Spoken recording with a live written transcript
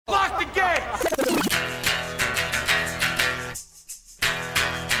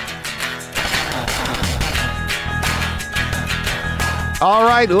All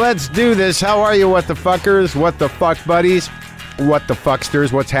right, let's do this. How are you, what the fuckers? What the fuck buddies? What the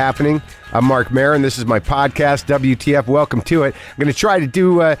fucksters? What's happening? I'm Marc Maron. This is my podcast, WTF. Welcome to it. I'm going to try to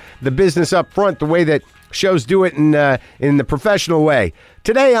do the business up front the way that shows do it in the professional way.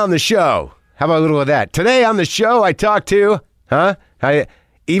 Today on the show, how about a little of that? Today on the show, I talk to,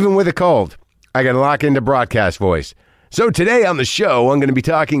 even with a cold, I got to lock into broadcast voice. So today on the show, I'm going to be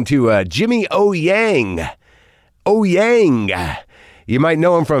talking to Jimmy O. Yang. O. Yang. You might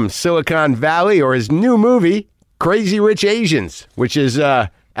know him from Silicon Valley or his new movie, Crazy Rich Asians, which is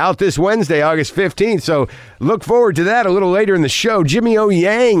out this Wednesday, August 15th. So look forward to that a little later in the show. Jimmy O.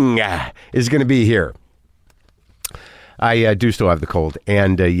 Yang is going to be here. I do still have the cold.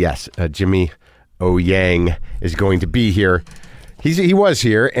 And yes, Jimmy O. Yang is going to be here. He was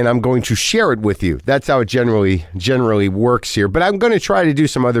here, and I'm going to share it with you. That's how it generally works here. But I'm going to try to do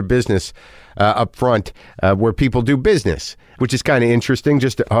some other business up front where people do business, which is kind of interesting.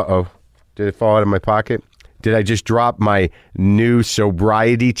 Did it fall out of my pocket? Did I just drop my new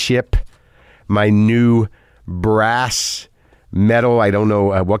sobriety chip? My new brass metal? I don't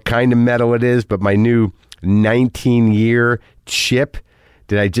know what kind of metal it is, but my new 19-year chip.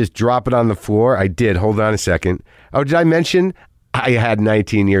 Did I just drop it on the floor? I did. Hold on a second. Oh, did I mention I had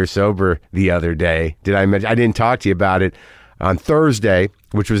 19 years sober the other day? Did I mention? I didn't talk to you about it on Thursday,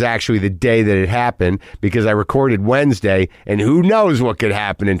 which was actually the day that it happened, because I recorded Wednesday, and who knows what could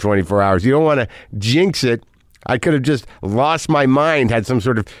happen in 24 hours. You don't want to jinx it. I could have just lost my mind, had some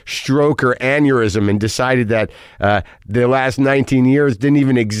sort of stroke or aneurysm, and decided that the last 19 years didn't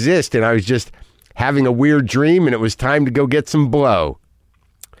even exist, and I was just having a weird dream, and it was time to go get some blow.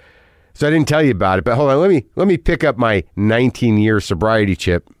 So I didn't tell you about it, but hold on, let me pick up my 19-year sobriety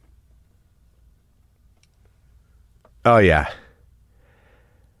chip. Oh, yeah.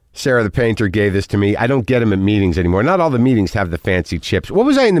 Sarah the painter gave this to me. I don't get them at meetings anymore. Not all the meetings have the fancy chips. What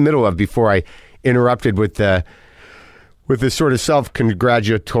was I in the middle of before I interrupted with this sort of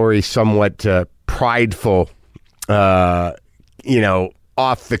self-congratulatory, somewhat prideful, off-the-cuff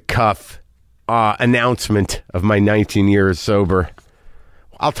announcement of my 19 years sober?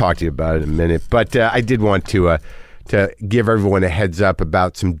 I'll talk to you about it in a minute, but I did want to give everyone a heads up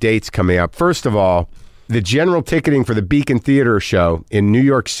about some dates coming up. First of all, the general ticketing for the Beacon Theater show in New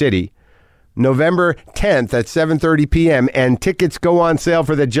York City, November 10th at 7:30 p.m., and tickets go on sale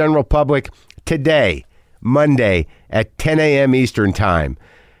for the general public today, Monday at 10 a.m. Eastern Time.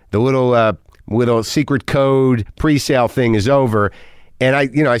 The little secret code pre-sale thing is over. And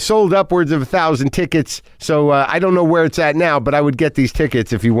I sold upwards of 1,000 tickets, so I don't know where it's at now, but I would get these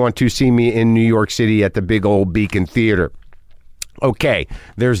tickets if you want to see me in New York City at the big old Beacon Theater. Okay,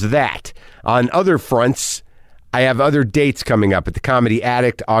 there's that. On other fronts, I have other dates coming up at the Comedy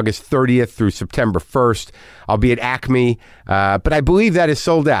Addict, August 30th through September 1st. I'll be at Acme, but I believe that is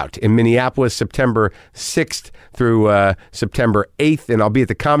sold out. In Minneapolis, September 6th through September 8th. And I'll be at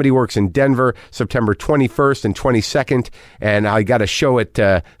the Comedy Works in Denver, September 21st and 22nd. And I got a show at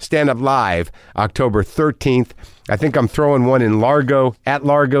Stand Up Live, October 13th. I think I'm throwing one in Largo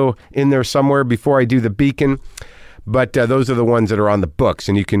in there somewhere before I do the Beacon. But those are the ones that are on the books,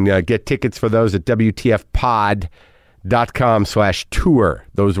 and you can get tickets for those at WTFpod.com/tour.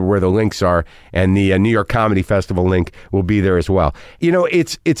 Those are where the links are, and the New York Comedy Festival link will be there as well. You know,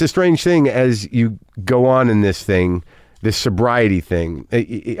 it's a strange thing as you go on in this thing, this sobriety thing.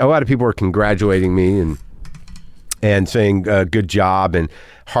 A lot of people are congratulating me and saying good job and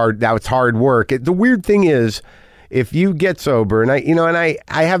hard. Now it's hard work. The weird thing is, if you get sober, and I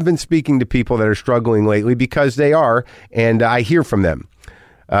have been speaking to people that are struggling lately because they are, and I hear from them.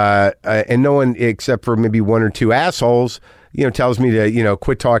 And no one except for maybe one or two assholes, tells me to,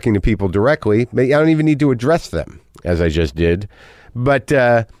 quit talking to people directly. I don't even need to address them, as I just did. But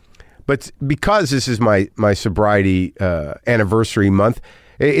because this is my sobriety anniversary month,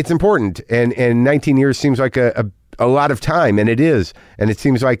 it's important. And 19 years seems like a lot of time, and it is. And it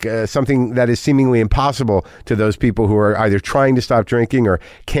seems like something that is seemingly impossible to those people who are either trying to stop drinking or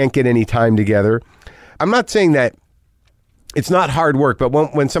can't get any time together. I'm not saying that it's not hard work, but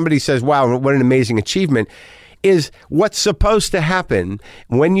when somebody says, wow, what an amazing achievement, is what's supposed to happen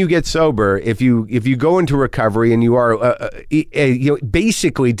when you get sober. If you go into recovery and you are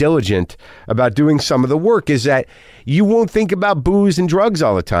basically diligent about doing some of the work, is that you won't think about booze and drugs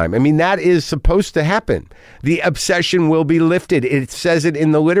all the time. I mean, that is supposed to happen. The obsession will be lifted. It says it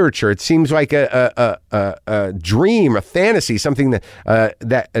in the literature. It seems like a dream, a fantasy, something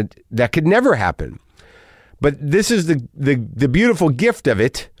that could never happen. But this is the beautiful gift of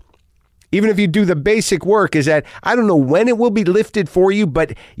it. Even if you do the basic work, is that I don't know when it will be lifted for you,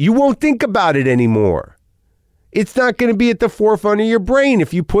 but you won't think about it anymore. It's not going to be at the forefront of your brain.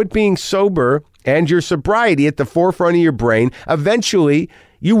 If you put being sober and your sobriety at the forefront of your brain, eventually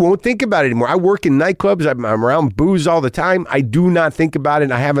you won't think about it anymore. I work in nightclubs. I'm around booze all the time. I do not think about it,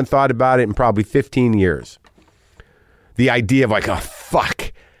 and I haven't thought about it in probably 15 years. The idea of like, oh,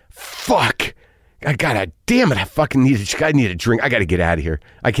 fuck. I gotta, damn it, I need a drink. I got to get out of here.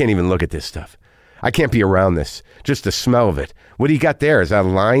 I can't even look at this stuff. I can't be around this. Just the smell of it. What do you got there? Is that a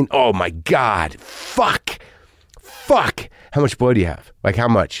line? Oh, my God. Fuck. How much blood do you have? Like, how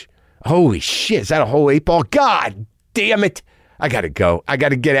much? Holy shit. Is that a whole 8-ball? God damn it. I got to go. I got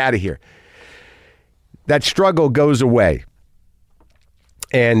to get out of here. That struggle goes away.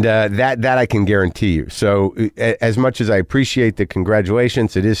 And that I can guarantee you. So as much as I appreciate the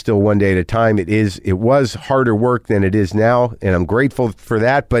congratulations, it is still one day at a time. It was harder work than it is now, and I'm grateful for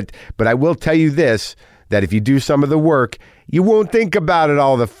that. But I will tell you this, that if you do some of the work, you won't think about it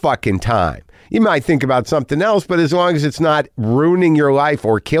all the fucking time. You might think about something else, but as long as it's not ruining your life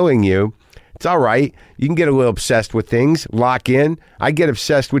or killing you, it's all right. You can get a little obsessed with things, lock in. I get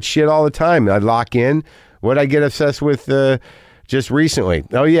obsessed with shit all the time. I lock in. What I get obsessed with just recently?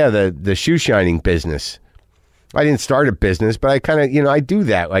 Oh yeah, the shoe shining business. I didn't start a business, but I kind of, I do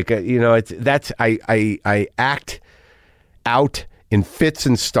that. Like, I act out in fits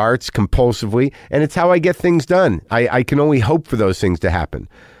and starts compulsively, and it's how I get things done. I can only hope for those things to happen.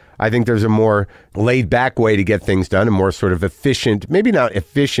 I think there's a more laid back way to get things done, a more sort of efficient, maybe not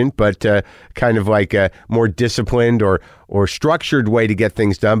efficient, but kind of like a more disciplined or structured way to get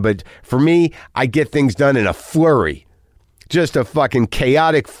things done. But for me, I get things done in a flurry, just a fucking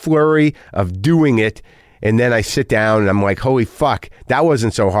chaotic flurry of doing it. And then I sit down and I'm like, holy fuck, that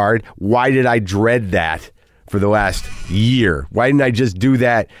wasn't so hard. Why did I dread that for the last year? Why didn't I just do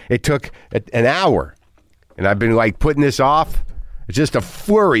that? It took an hour and I've been like putting this off. It's just a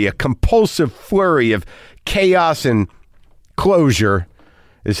flurry, a compulsive flurry of chaos and closure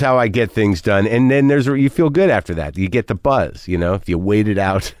is how I get things done. And then you feel good after that. You get the buzz, if you wait it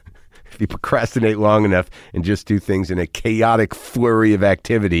out, if you procrastinate long enough and just do things in a chaotic flurry of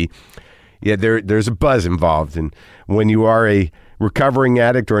activity. Yeah, there's a buzz involved. And when you are a recovering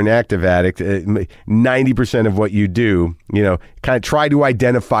addict or an active addict, 90% of what you do, kind of try to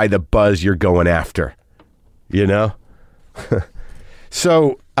identify the buzz you're going after,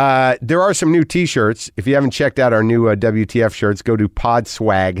 So there are some new t-shirts. If you haven't checked out our new WTF shirts, go to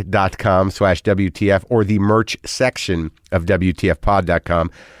podswag.com/WTF or the merch section of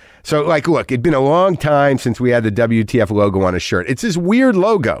WTFpod.com. So look, it'd been a long time since we had the WTF logo on a shirt. It's this weird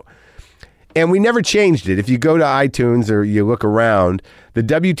logo. And we never changed it. If you go to iTunes or you look around, the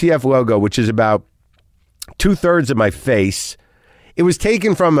WTF logo, which is about 2/3 of my face, it was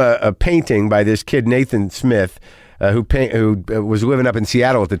taken from a painting by this kid, Nathan Smith, who was living up in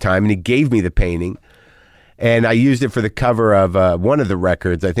Seattle at the time, and he gave me the painting. And I used it for the cover of one of the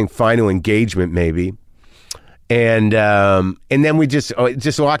records, I think Final Engagement maybe. And then we just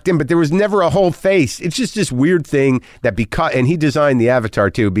locked in, but there was never a whole face. It's just this weird thing that and he designed the avatar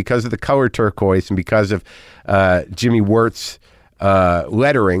too, because of the color turquoise and because of Jimmy Wirt's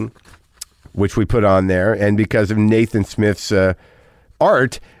lettering, which we put on there, and because of Nathan Smith's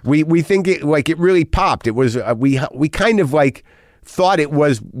art, we think it really popped. It was we kind of thought it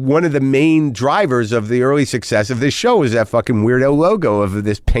was one of the main drivers of the early success of this show, is that fucking weirdo logo of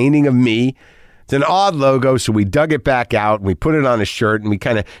this painting of me. It's an odd logo, so we dug it back out and we put it on a shirt and we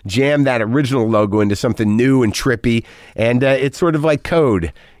kind of jammed that original logo into something new and trippy, and it's sort of like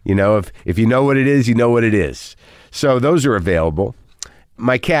code. If you know what it is, you know what it is. So those are available.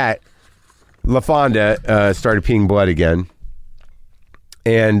 My cat LaFonda started peeing blood again.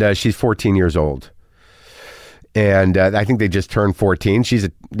 And she's 14 years old. And I think they just turned 14. She's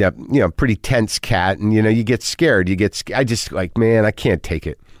a pretty tense cat. And, you get scared. I just man, I can't take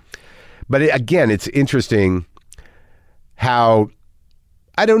it. But again, it's interesting how,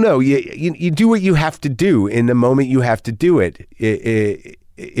 I don't know, you do what you have to do in the moment you have to do it,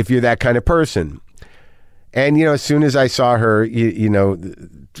 if you're that kind of person. And, as soon as I saw her,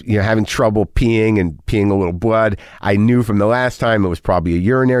 having trouble peeing and peeing a little blood, I knew from the last time it was probably a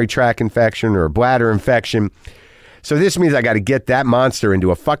urinary tract infection or a bladder infection. So this means I got to get that monster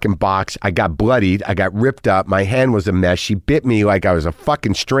into a fucking box. I got bloodied. I got ripped up. My hand was a mess. She bit me like I was a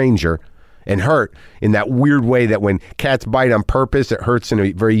fucking stranger and hurt in that weird way that when cats bite on purpose, it hurts in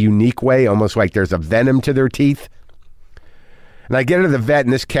a very unique way, almost like there's a venom to their teeth. And I get her to the vet,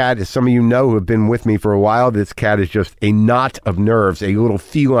 and this cat, as some of you know who have been with me for a while, this cat is just a knot of nerves, a little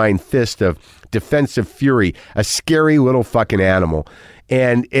feline fist of defensive fury, a scary little fucking animal.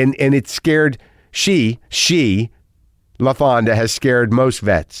 And it scared, LaFonda has scared most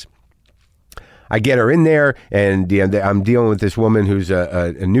vets. I get her in there, and I'm dealing with this woman who's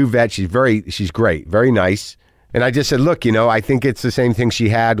a new vet. She's great, very nice. And I just said, look, I think it's the same thing she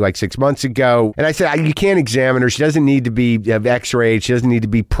had like 6 months ago. And I said, you can't examine her. She doesn't need to be x-rayed. She doesn't need to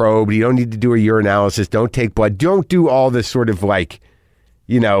be probed. You don't need to do a urinalysis. Don't take blood. Don't do all this sort of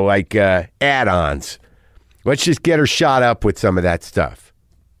add-ons. Let's just get her shot up with some of that stuff.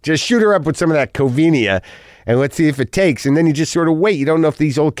 Just shoot her up with some of that Covenia, and let's see if it takes. And then you just sort of wait. You don't know if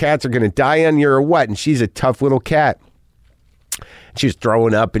these old cats are going to die on you or what. And she's a tough little cat. She was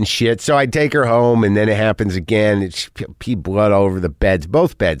throwing up and shit. So I take her home, and then it happens again. It's pee blood all over the beds,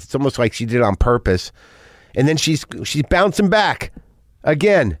 both beds. It's almost like she did it on purpose. And then she's bouncing back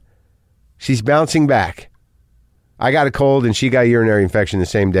again. She's bouncing back. I got a cold, and she got a urinary infection the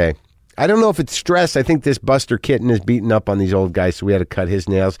same day. I don't know if it's stress. I think this Buster kitten is beating up on these old guys, so we had to cut his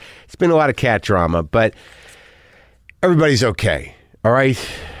nails. It's been a lot of cat drama, but everybody's okay. All right?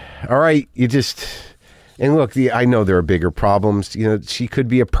 All right? You just... And look, I know there are bigger problems. She could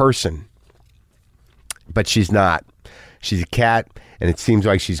be a person, but she's not. She's a cat, and it seems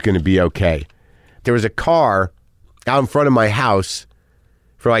like she's going to be okay. There was a car out in front of my house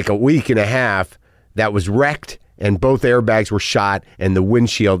for like a week and a half that was wrecked, and both airbags were shot, and the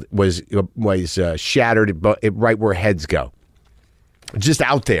windshield was shattered right where heads go. Just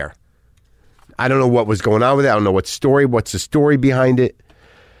out there. I don't know what was going on with it. I don't know what's the story behind it.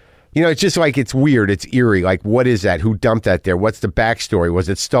 It's just like, it's weird. It's eerie. Like, what is that? Who dumped that there? What's the backstory? Was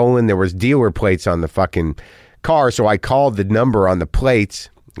it stolen? There was dealer plates on the fucking car, so I called the number on the plates.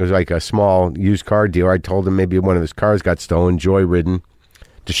 It was like a small used car dealer. I told him maybe one of his cars got stolen, joyridden,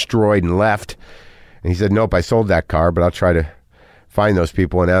 destroyed, and left. And he said, nope, I sold that car, but I'll try to find those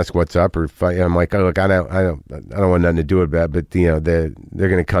people and ask what's up. I'm like, oh, look, I don't want nothing to do with that, but they're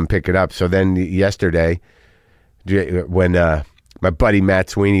going to come pick it up. So then yesterday, when my buddy Matt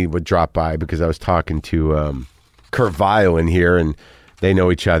Sweeney would drop by, because I was talking to Kurt Vile in here, and they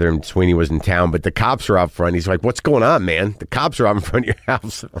know each other, and Sweeney was in town, but the cops are out front. He's like, what's going on, man? The cops are out in front of your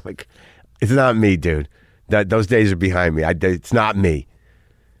house. I'm like, it's not me, dude. Those days are behind me. It's not me.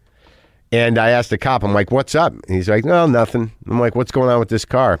 And I asked the cop, I'm like, what's up? And he's like, no, nothing. I'm like, what's going on with this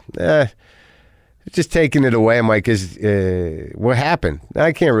car? Just taking it away. I'm like, what happened?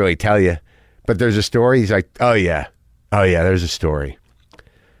 I can't really tell you, but there's a story. He's like, oh yeah, there's a story.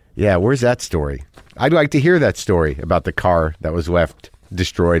 Yeah, where's that story? I'd like to hear that story about the car that was left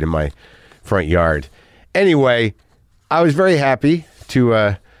destroyed in my front yard. Anyway, I was very happy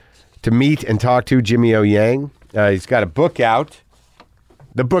to meet and talk to Jimmy O. Yang. He's got a book out.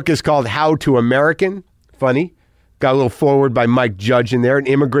 The book is called How to American. Funny. Got a little foreword by Mike Judge in there. An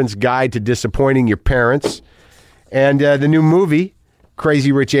Immigrant's Guide to Disappointing Your Parents. And the new movie,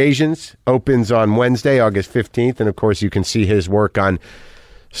 Crazy Rich Asians, opens on Wednesday, August 15th. And, of course, you can see his work on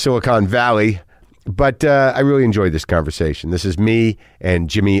Silicon Valley. But I really enjoyed this conversation. This is me and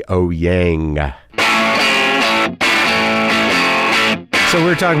Jimmy O. Yang. So we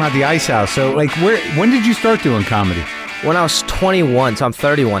were talking about the Ice House. So, when did you start doing comedy? When I was 21, so I'm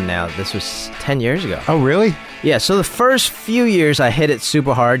 31 now. This was 10 years ago. Oh, really? Yeah, so the first few years I hit it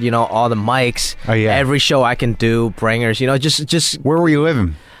super hard, all the mics, every show I can do, bringers, just... Where were you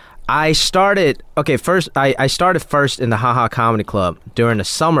living? I started, I started first in the Ha Comedy Club during the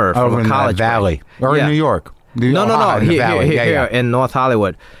summer from a college Valley. Or in New York? No, in the Valley. Here in North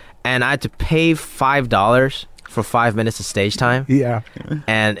Hollywood. And I had to pay $5 for 5 minutes of stage time. Yeah.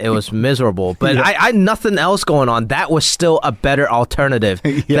 And it was miserable. But I had nothing else going on. That was still a better alternative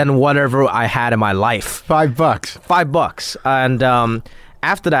than whatever I had in my life. $5. $5. And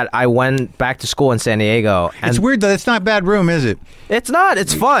after that, I went back to school in San Diego. And it's weird, though. It's not a bad room, is it? It's not.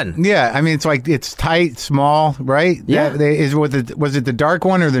 It's fun. Yeah. I mean, it's tight, small, right? Yeah. Was it the dark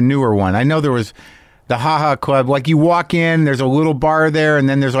one or the newer one? I know there was the Ha Club. Like, you walk in, there's a little bar there, and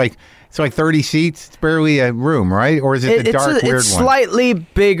then there's it's 30 seats. It's barely a room, right? Or is it the dark, weird one? It's slightly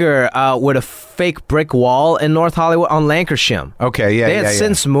bigger with a fake brick wall in North Hollywood on Lankershim. Okay, yeah, They had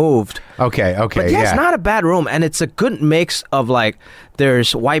since moved. Okay, but it's not a bad room, and it's a good mix of,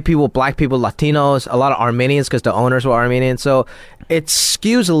 there's white people, black people, Latinos, a lot of Armenians because the owners were Armenian, so it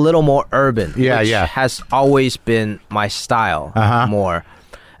skews a little more urban, which has always been my style more.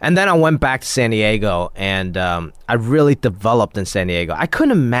 And then I went back to San Diego, and I really developed in San Diego. I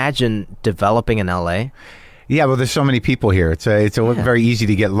couldn't imagine developing in L.A. Yeah, well, there's so many people here. It's very easy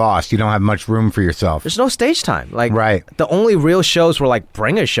to get lost. You don't have much room for yourself. There's no stage time. Right. The only real shows were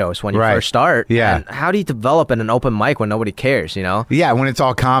bringer shows when you first start. Yeah. And how do you develop in an open mic when nobody cares, Yeah, when it's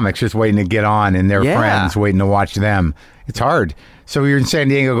all comics just waiting to get on and their friends waiting to watch them. It's hard. So you're in San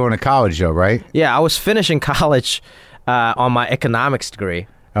Diego going to college, though, right? Yeah, I was finishing college on my economics degree.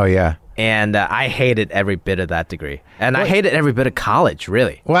 Oh, yeah. And I hated every bit of that degree. And I hated every bit of college,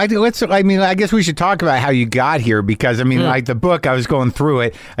 really. Well, I guess we should talk about how you got here because, like the book, I was going through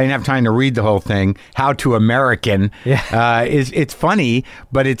it. I didn't have time to read the whole thing. How to American. Yeah. It's funny,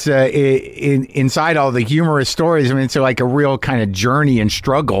 but it's inside all the humorous stories. It's like a real kind of journey and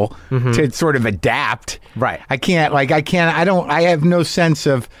struggle to sort of adapt. Right. I have no sense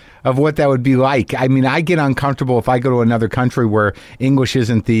of what that would be like. I get uncomfortable if I go to another country where English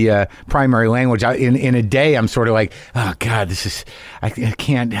isn't the primary language. In a day, I'm sort of like, oh God, I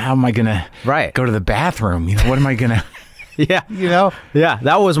can't. How am I gonna go to the bathroom? What am I gonna? Yeah. Yeah,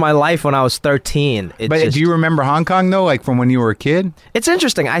 that was my life when I was 13. Do you remember Hong Kong though, like from when you were a kid? It's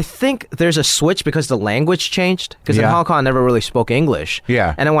interesting. I think there's a switch because the language changed. Because in Hong Kong, I never really spoke English.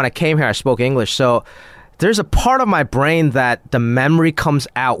 Yeah. And then when I came here, I spoke English. So there's a part of my brain that the memory comes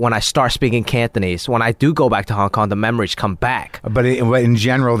out when I start speaking Cantonese. When I do go back to Hong Kong, the memories come back. But in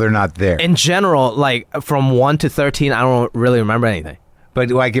general, they're not there. In general, like from 1 to 13, I don't really remember anything.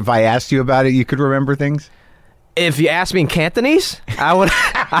 But like if I asked you about it, you could remember things? If you asked me in Cantonese, I would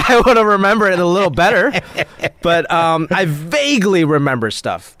have remembered it a little better. But I vaguely remember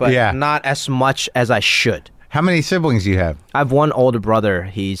stuff, but not as much as I should. How many siblings do you have? I have one older brother.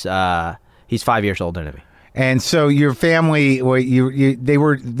 He's 5 years older than me. And so your family, they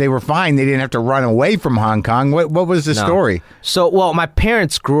were fine. They didn't have to run away from Hong Kong. What was the story? So, my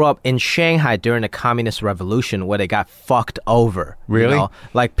parents grew up in Shanghai during the Communist Revolution, where they got fucked over. Really?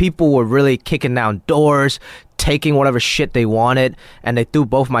 Like people were really kicking down doors, taking whatever shit they wanted, and they threw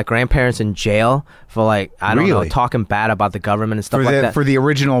both my grandparents in jail for I don't know, talking bad about the government and stuff like that. For the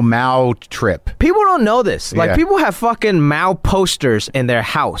original Mao trip. People don't know this. People have fucking Mao posters in their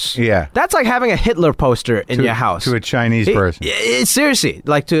house. Yeah. That's like having a Hitler poster in your house. To a Chinese person. Seriously.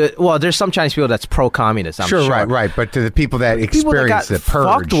 There's some Chinese people that's pro-communist, I'm sure. Right. But to the people that experienced the purge.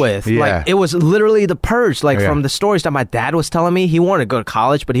 Fucked with. Yeah. It was literally the purge. From the stories that my dad was telling me, he wanted to go to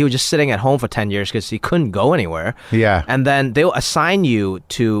college, but he was just sitting at home for 10 years because he couldn't go anywhere. Yeah. And then they'll assign you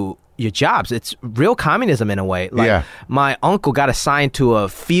to your jobs. It's real communism in a way. My uncle got assigned to a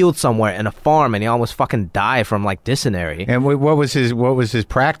field somewhere in a farm, and he almost fucking died from dysentery. And what was his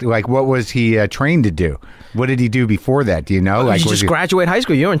practice? What was he trained to do? What did he do before that? Do you know? You just graduate high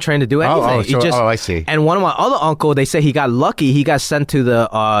school. You weren't trained to do anything. I see. And one of my other uncle, they say he got lucky. He got sent to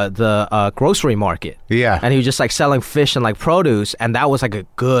the grocery market. Yeah. And he was just selling fish and produce, and that was a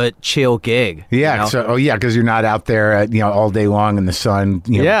good chill gig. Yeah. Because you're not out there all day long in the sun,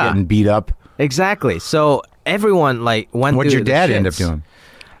 getting beat up. Exactly. So everyone went through. What did your dad end up doing?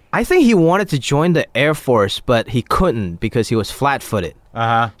 I think he wanted to join the Air Force, but he couldn't because he was flat-footed.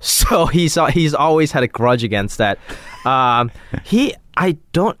 So he's always had a grudge against that. I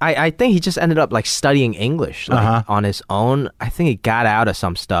think he just ended up studying English on his own. I think he got out of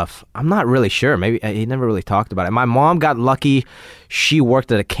some stuff. I'm not really sure. Maybe he never really talked about it. My mom got lucky. She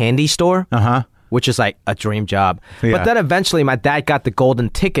worked at a candy store. Which is a dream job. Yeah. But then eventually my dad got the golden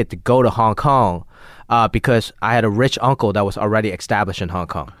ticket to go to Hong Kong because I had a rich uncle that was already established in Hong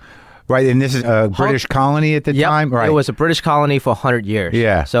Kong. Right, and this is a British colony at the time? Right. It was a British colony for 100 years.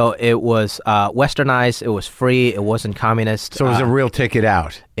 Yeah. So it was westernized, it was free, it wasn't communist. So it was a real ticket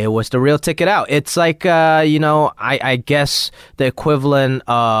out. It was the real ticket out. It's I guess the equivalent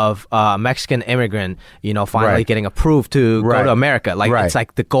of a Mexican immigrant, finally getting approved to go to America. It's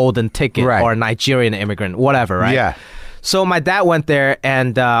like the golden ticket or a Nigerian immigrant, whatever, right? Yeah. So my dad went there,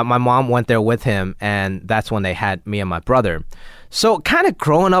 and my mom went there with him, and that's when they had me and my brother. So kind of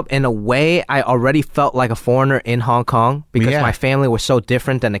growing up in a way, I already felt like a foreigner in Hong Kong because my family was so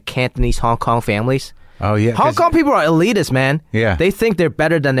different than the Cantonese Hong Kong families. Oh, yeah. Hong Kong people are elitist, man. Yeah. They think they're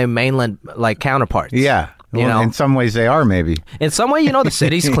better than their mainland counterparts. Yeah. In some ways they are, maybe. In some way, the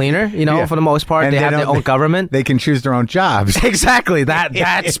city's cleaner, for the most part. And they have their own government. They can choose their own jobs. Exactly.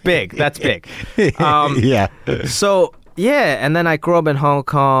 That's big. That's big. Yeah. So, and then I grew up in Hong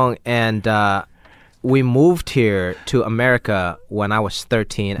Kong, and we moved here to America when I was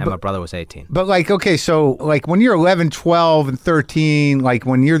 13 and my brother was 18. But so when you're 11, 12, and 13,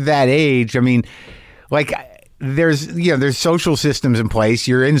 when you're that age, there's social systems in place.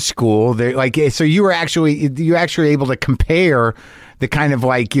 You're in school. So you're actually able to compare the kind of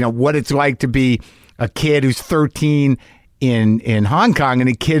what it's like to be a kid who's 13 in Hong Kong and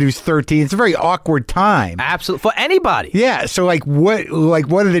a kid who's 13. It's a very awkward time. Absolutely. For anybody. Yeah. So what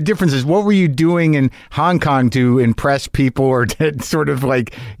are the differences? What were you doing in Hong Kong to impress people or to sort of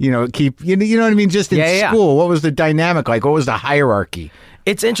keep, you know what I mean? Just in school. What was the dynamic like? What was the hierarchy?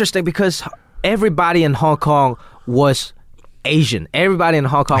 It's interesting because everybody in Hong Kong was Asian. Everybody in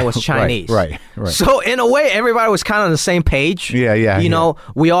Hong Kong was Chinese. Right. So in a way, everybody was kind of on the same page. Yeah. You know,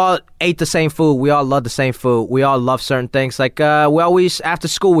 we all ate the same food. We all loved the same food. We all loved certain things. Like we always, after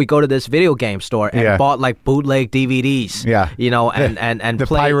school, we go to this video game store and bought like bootleg DVDs. Yeah. You know, and the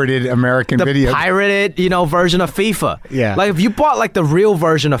play pirated American video. The pirated, you know, version of FIFA. Yeah. Like if you bought like the real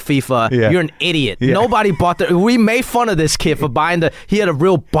version of FIFA, you're an idiot. Yeah. Nobody bought we made fun of this kid for buying he had a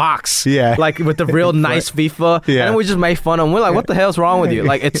real box. Yeah. Like with the real nice FIFA. Yeah. And then we just made fun of him. We're like, what the hell's wrong with you?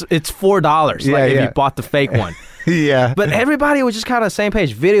 Like it's $4. If you bought the fake one. Yeah. But everybody was just kind of the same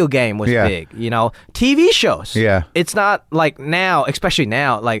page. Video game was big, you know. TV shows. Yeah. It's not like now, especially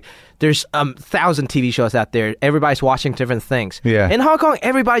now, like there's 1,000 TV shows out there. Everybody's watching different things. Yeah. In Hong Kong,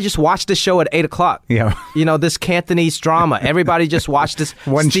 everybody just watched this show at 8 o'clock. Yeah. You know, this Cantonese drama. Everybody just watched this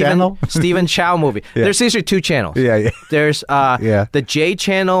channel? Stephen Chow movie. Yeah. There's usually 2 channels. Yeah. There's the J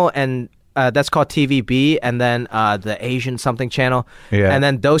channel and that's called TVB, and then the Asian something channel. Yeah. And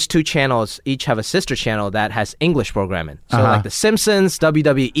then those 2 channels each have a sister channel that has English programming. So like The Simpsons,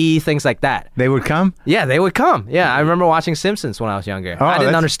 WWE, things like that. They would come? Yeah, they would come. Yeah, I remember watching Simpsons when I was younger. Oh, I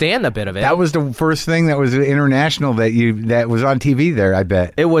didn't understand a bit of it. That was the first thing that was international that was on TV there, I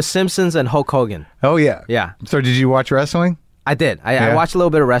bet. It was Simpsons and Hulk Hogan. Oh, yeah. Yeah. So did you watch wrestling? I did. I watched a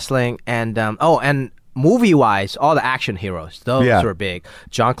little bit of wrestling, and and movie-wise, all the action heroes, those were big.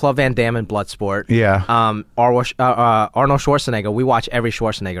 Jean-Claude Van Damme in Bloodsport. Yeah. Arnold Schwarzenegger. We watch every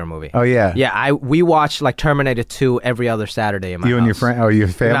Schwarzenegger movie. Oh, yeah. Yeah, we watch like Terminator 2 every other Saturday in my house. You and your friend? Oh, your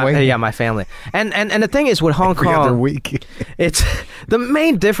family? Yeah, my family. And the thing is with Hong every Kong, other week. it's the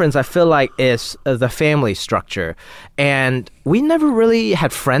main difference I feel like is the family structure, and we never really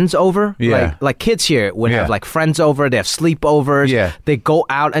had friends over. Yeah. Like kids here would have like friends over. They have sleepovers. Yeah. They go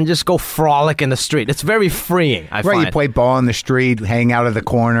out and just go frolic in the street. It's very freeing. I find. You play ball in the street, hang out of the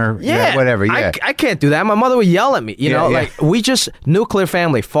corner. Yeah, whatever. Yeah. I can't do that. My mother would yell at me. You know, like we just nuclear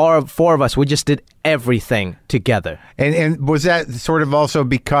family. Four of us. We just did everything together. And was that sort of also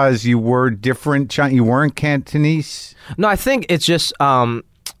because you were different? You weren't Cantonese? No, I think it's just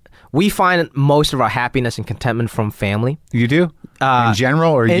we find most of our happiness and contentment from family. You do? In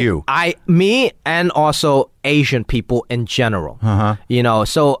general, or you? Me, and also Asian people in general. You know,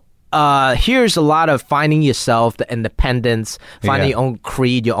 so here's a lot of finding yourself, the independence, finding your own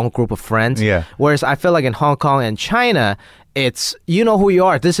creed, your own group of friends. Yeah. Whereas I feel like in Hong Kong and China, it's, you know who you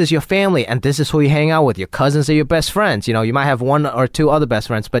are. This is your family, and this is who you hang out with. Your cousins are your best friends. You know, you might have 1 or 2 other best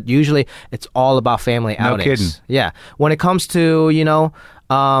friends, but usually it's all about family outings. No kidding. Yeah. When it comes to, you know,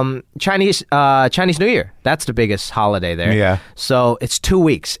 Chinese New Year, that's the biggest holiday there. Yeah. So it's 2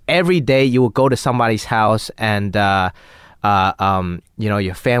 weeks. Every day you will go to somebody's house and, you know,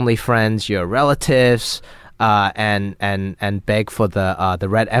 your family, friends, your relatives, and beg for the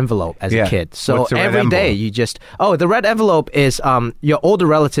red envelope as a kid. So every day you just the red envelope is your older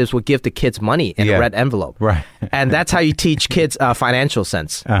relatives will give the kids money in a red envelope, right? And that's how you teach kids financial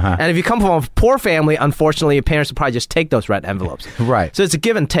sense. And if you come from a poor family, unfortunately, your parents will probably just take those red envelopes, right? So it's a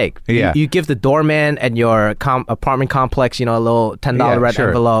give and take. Yeah. You give the doorman and your apartment complex, you know, a little $10 red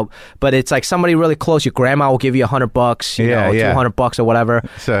envelope, but it's like somebody really close. Your grandma will give you $100, you know, $200 or whatever,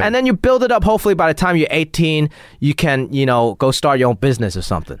 and then you build it up. Hopefully, by the time you're 18. You can, you know, go start your own business or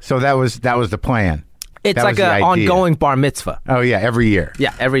something. So that was the plan. It's like an ongoing bar mitzvah. Oh yeah, every year.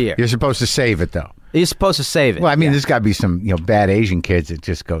 Yeah, every year. You're supposed to save it though. You're supposed to save it. Well, I mean, there's got to be some, you know, bad Asian kids that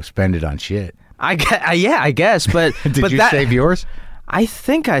just go spend it on shit. I guess, but did you save yours? I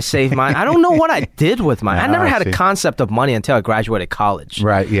think I saved mine. I don't know what I did with mine. I never had a concept of money until I graduated college.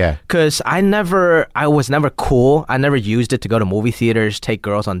 Right, yeah. Because I was never cool. I never used it to go to movie theaters, take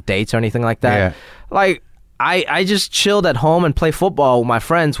girls on dates or anything like that. Yeah. Like, I just chilled at home and play football with my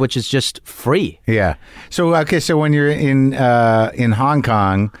friends, which is just free. Yeah. So, okay, so when you're in Hong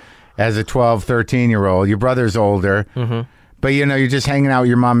Kong as a 12, 13-year-old, your brother's older, but, you know, you're just hanging out with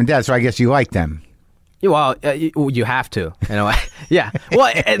your mom and dad, so I guess you like them. Well, you have to, in a way. Yeah.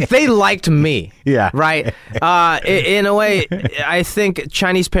 Well, they liked me. Yeah. Right? In a way, I think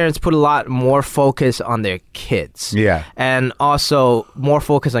Chinese parents put a lot more focus on their kids. Yeah. And also more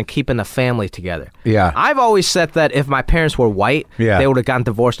focus on keeping the family together. Yeah. I've always said that if my parents were white, they would have gotten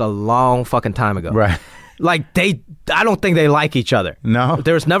divorced a long fucking time ago. Right. Like, I don't think they like each other. No?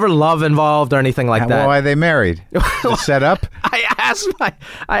 There was never love involved or anything like that. Why are they married? To set up? I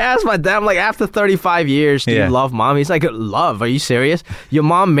asked my dad, I'm like, after 35 years, do you love mom? He's like, love? Are you serious? Your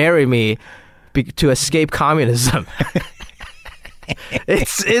mom married me to escape communism.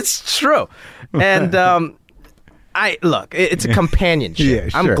 It's true. And Look, it's a companionship. Yeah,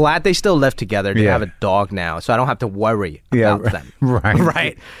 sure. I'm glad they still live together. They have a dog now, so I don't have to worry about them. Right.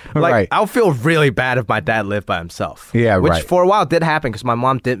 Right. Like, I'll feel really bad if my dad lived by himself. Yeah, which for a while did happen because my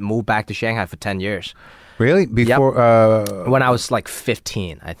mom did move back to Shanghai for 10 years. Really? Before when I was like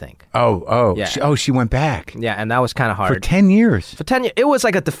 15, I think. Oh. Yeah. She went back. Yeah, and that was kind of hard. For 10 years. For 10 years. It was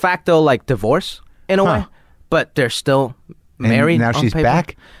like a de facto like divorce in a way, but they're still married. And now she's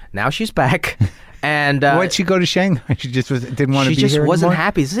back? Now she's back. And why'd she go to Shanghai? She just didn't want to be here She just wasn't anymore?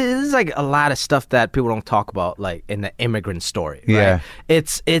 happy. This is like a lot of stuff that people don't talk about, like in the immigrant story. Right? Yeah.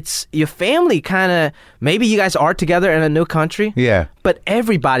 It's your family kind of, maybe you guys are together in a new country. Yeah. But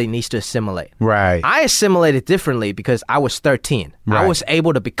everybody needs to assimilate. Right. I assimilated differently because I was 13. Right. I was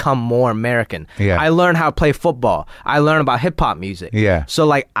able to become more American. Yeah. I learned how to play football. I learned about hip hop music. Yeah. So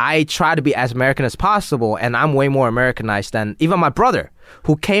like I try to be as American as possible, and I'm way more Americanized than even my brother,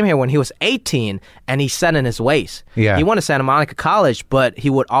 who came here when he was 18 and he's set in his ways. Yeah. He went to Santa Monica College, but he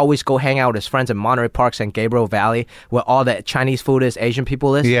would always go hang out with his friends in Monterey Park, San Gabriel Valley, where all the Chinese food is, Asian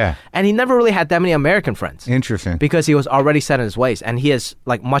people is. Yeah. And he never really had that many American friends. Interesting. Because he was already set in his ways, and he has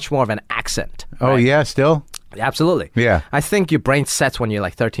like much more of an accent. Oh, right? yeah, still? Absolutely. Yeah. I think your brain sets when you're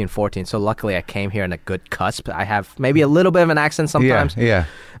like 13, 14. So luckily I came here in a good cusp. I have maybe a little bit of an accent sometimes. Yeah.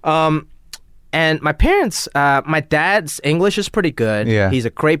 And my parents, my dad's English is pretty good. Yeah. He's a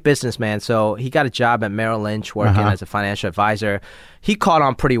great businessman. So he got a job at Merrill Lynch working as a financial advisor. He caught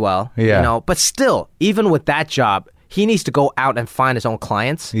on pretty well. Yeah. You know, but still, even with that job, he needs to go out and find his own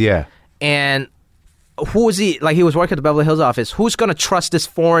clients. Yeah. And who is he? Like, he was working at the Beverly Hills office. Who's going to trust this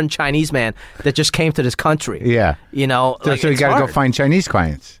foreign Chinese man that just came to this country? Yeah. You know? So, like, you it's got to go hard. find Chinese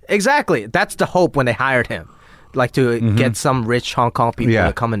clients. Exactly. That's the hope when they hired him. Like, to get some rich Hong Kong people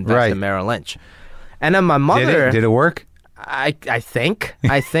to come invest in Merrill Lynch. And then my mother... Did it work? I think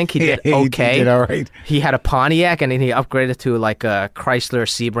he did okay. He did all right. He had a Pontiac, and then he upgraded to like a Chrysler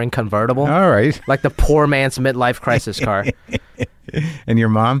Sebring convertible. All right. Like the poor man's midlife crisis car. And your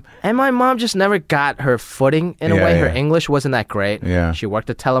mom? And my mom just never got her footing in a way. Her English wasn't that great. Yeah. She worked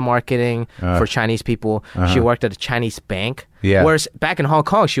at telemarketing for Chinese people. She worked at a Chinese bank. Yeah. Whereas back in Hong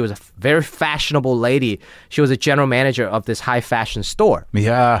Kong, she was a very fashionable lady. She was a general manager of this high fashion store.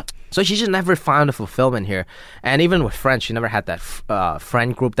 Yeah. So she just never found a fulfillment here. And even with friends, she never had that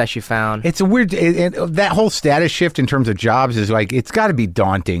friend group that she found. It's a weird, that whole status shift in terms of jobs is like, it's got to be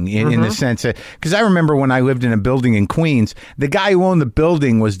daunting in the sense that, because I remember when I lived in a building in Queens, the guy who owned the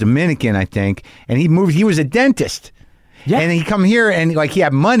building was Dominican, I think, and he was a dentist. Yeah. And he come here and like he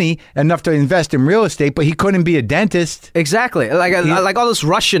had money enough to invest in real estate, but he couldn't be a dentist. Exactly. Like all those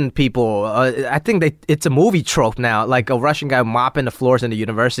Russian people, I think it's a movie trope now, like a Russian guy mopping the floors in the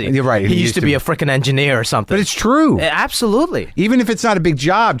university. You're right. He used to be a freaking engineer or something. But it's true. Absolutely. Even if it's not a big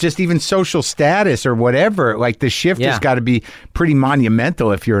job, just even social status or whatever, like the shift has got to be pretty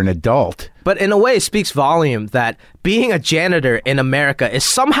monumental if you're an adult. But in a way, it speaks volume that being a janitor in America is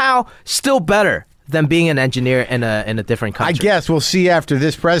somehow still better than being an engineer in a different country. I guess we'll see after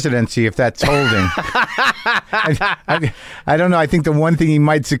this presidency if that's holding. I don't know. I think the one thing he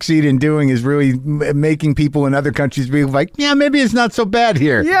might succeed in doing is really making people in other countries be like, yeah, maybe it's not so bad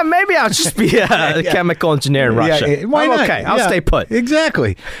here. Yeah, maybe I'll just be a chemical engineer in Russia. Yeah, why not? Okay, I'll stay put.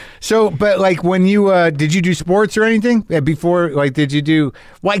 Exactly. So, but like when you did you do sports or anything before? Like, did you do?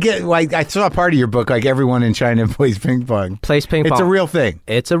 Well, I saw part of your book. Like everyone in China plays ping pong. Plays ping pong. It's a real thing.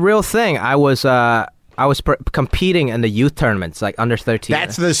 It's a real thing. I was competing in the youth tournaments, like under 13.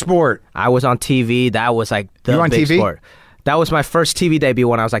 That's the sport. I was on TV. That was like the You on big TV? sport. That was my first TV debut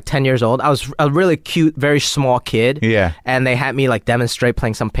when I was like 10 years old. I was a really cute, very small kid. Yeah. And they had me like demonstrate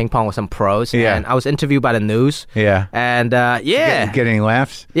playing some ping pong with some pros. Yeah. And I was interviewed by the news. Yeah. And Get any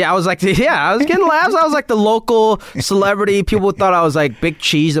laughs? Yeah, I was like, I was getting laughs. I was like the local celebrity. People thought I was like big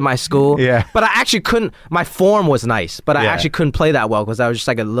cheese in my school. Yeah. But I actually couldn't, my form was nice, but I Yeah. actually couldn't play that well because I was just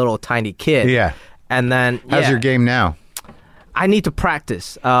like a little tiny kid. Yeah. And then, How's your game now? I need to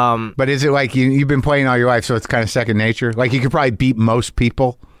practice. But is it like you've been playing all your life, so it's kind of second nature? Like you could probably beat most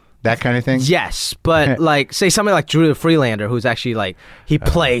people, that kind of thing? Yes, but like, say somebody like Drew the Freelander, who's actually like, he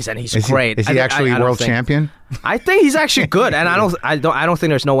plays and he's great. Is he actually world champion? I think he's actually good, and I don't think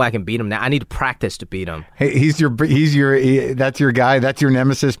there's no way I can beat him now. I need to practice to beat him. Hey, that's your guy. That's your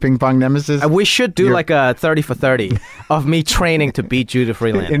nemesis, ping pong nemesis. We should do like a 30 for 30 of me training to beat Judah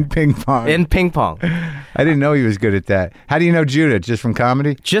Freelander in ping pong. In ping pong. I didn't know he was good at that. How do you know Judah? Just from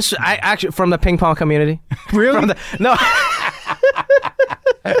comedy? I actually from the ping pong community. Really? No.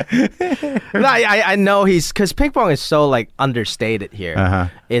 No, I know because ping pong is so like understated here.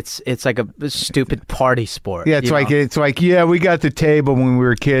 It's like a stupid party sport. Yeah, it's like we got the table when we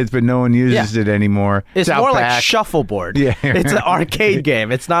were kids, but no one uses it anymore. It's more like shuffleboard. Yeah, it's an arcade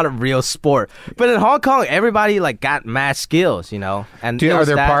game. It's not a real sport. But in Hong Kong, everybody like got mad skills, And are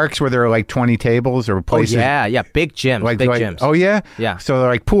there parks where there are like 20 tables or places? Oh, yeah, big gyms, big gyms. Oh yeah, yeah. So they're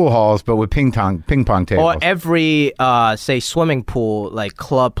like pool halls, but with ping pong tables. Or every say swimming pool like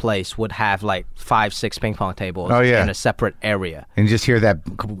club place would have like 5-6 ping pong tables in a separate area. And just hear that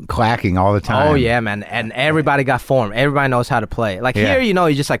clacking all the time. Oh yeah, man. And everybody got form. Everybody knows how to play. Like here, you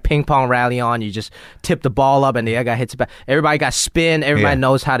just like ping pong rally on, you just tip the ball up and the other guy hits it back. Everybody got spin, everybody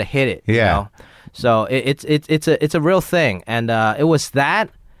knows how to hit it. Yeah. So it's a real thing. And it was that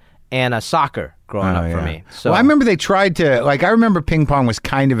and soccer growing up for me. So I remember they tried to, I remember ping pong was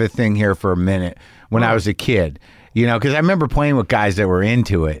kind of a thing here for a minute when I was a kid, because I remember playing with guys that were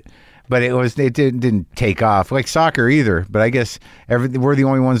into it, but it didn't take off like soccer either. But I guess we're the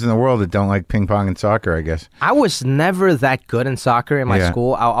only ones in the world that don't like ping pong and soccer, I guess. I was never that good in soccer in my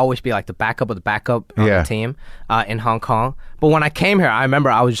school. I'll always be like the backup of the backup on the team in Hong Kong. But when I came here, I remember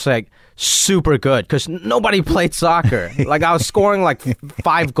I was just like, super good because nobody played soccer. Like I was scoring like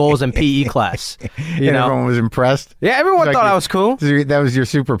 5 goals in PE class. Everyone was impressed. Yeah, everyone thought I was cool. That was your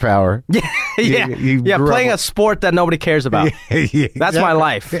superpower. Yeah, playing a sport that nobody cares about. That's my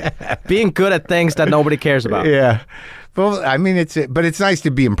life. Being good at things that nobody cares about. Yeah. Well, I mean, it's nice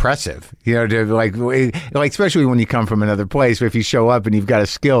to be impressive, to like especially when you come from another place. Where if you show up and you've got a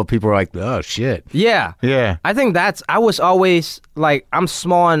skill, people are like, "Oh shit." Yeah. I think I was always like, I'm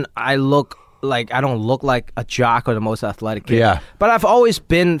small and I don't look like a jock or the most athletic kid. Yeah. But I've always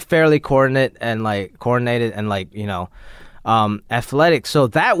been fairly coordinated and athletic. So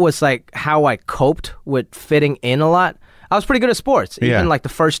that was like how I coped with fitting in a lot. I was pretty good at sports. Even like the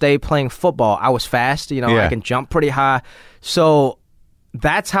first day playing football, I was fast. I can jump pretty high. So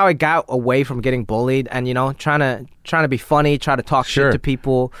that's how I got away from getting bullied and trying to be funny, try to talk shit to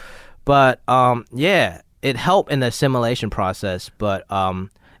people. But it helped in the assimilation process. But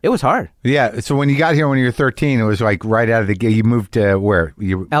it was hard. Yeah. So when you got here when you were 13, it was like right out of the gate. You moved to where?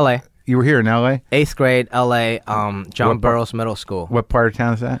 L.A. You were here in L.A.? 8th grade, L.A., John Burroughs Middle School. What part of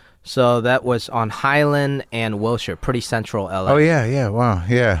town is that? So that was on Highland and Wilshire, pretty central LA. Oh yeah, wow,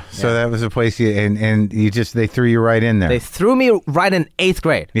 yeah. So that was a place and they threw you right in there. They threw me right in 8th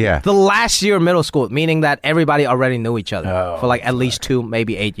grade. Yeah. The last year of middle school, meaning that everybody already knew each other for like at least 2,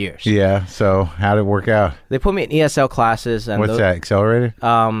 maybe 8 years. Yeah. So how did it work out? They put me in ESL classes. And what's that? Accelerated?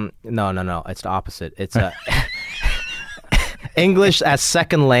 No. It's the opposite. It's English as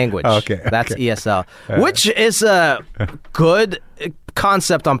second language. Okay. That's ESL, which is a good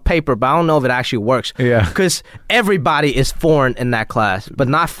concept on paper, but I don't know if it actually works. Yeah. Because everybody is foreign in that class, but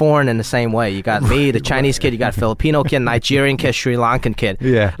not foreign in the same way. You got me, the Chinese kid, you got a Filipino kid, Nigerian kid, Sri Lankan kid.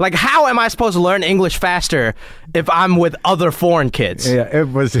 Yeah. Like, how am I supposed to learn English faster if I'm with other foreign kids? Yeah, it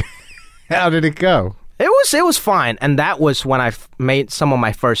was. How did it go? It was fine, and that was when I made some of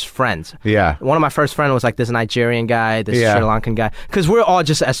my first friends. Yeah. One of my first friends was like this Nigerian guy, this Sri Lankan guy, because we're all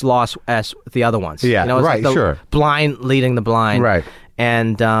just as lost as the other ones. Yeah, it's right, like the sure. blind leading the blind. Right.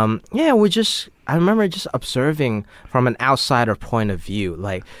 And I remember just observing from an outsider point of view,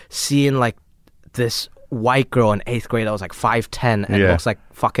 like seeing like this white girl in 8th grade that was like 5'10" and looks like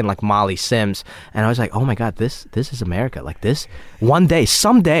fucking like Molly Sims, and I was like, oh my god, this is America. Like this one day,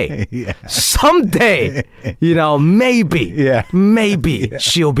 someday, maybe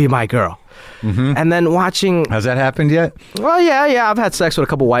she'll be my girl. Mm-hmm. And then watching... Has that happened yet? Well, yeah. I've had sex with a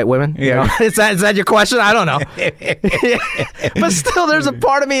couple white women. Yeah. Is that your question? I don't know. But still, there's a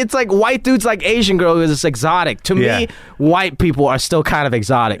part of me, it's like white dudes like Asian girls is it's exotic. To me, white people are still kind of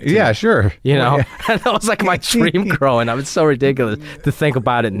exotic. Yeah, sure. And that was like my dream growing up. It's so ridiculous to think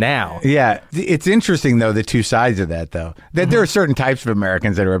about it now. Yeah. It's interesting, though, the two sides of that, though. That there are certain types of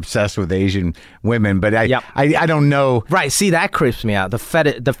Americans that are obsessed with Asian women, but I don't know... Right. See, that creeps me out. The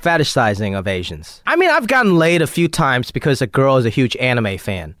fetishizing of Asians. I mean, I've gotten laid a few times because a girl is a huge anime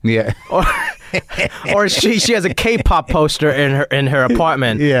fan. Yeah. Or she has a K-pop poster in her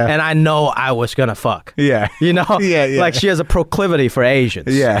apartment. Yeah. And I know I was gonna fuck. Yeah. Yeah. Like she has a proclivity for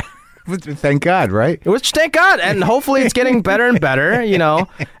Asians. Yeah. Thank God, right? Which thank God, and hopefully it's getting better and better,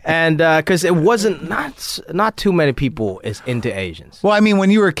 and because it wasn't not too many people is into Asians. Well, I mean, when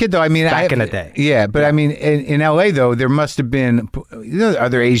you were a kid, though, I mean, back in the day, I mean, in LA though, there must have been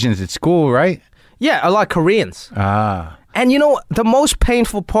other Asians at school, right? Yeah, a lot of Koreans. And the most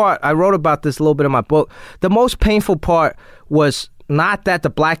painful part, I wrote about this a little bit in my book. The most painful part was not that the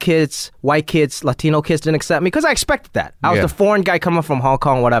black kids, white kids, Latino kids didn't accept me, because I expected that. I was the foreign guy coming from Hong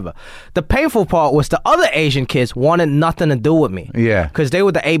Kong, whatever. The painful part was the other Asian kids wanted nothing to do with me. Yeah. Because they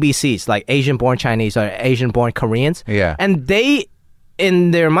were the ABCs, like Asian-born Chinese or Asian-born Koreans. Yeah. And they,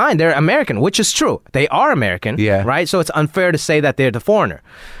 in their mind, they're American, which is true. They are American, right? So it's unfair to say that they're the foreigner.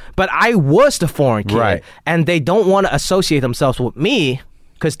 But I was the foreign kid, right. And they don't want to associate themselves with me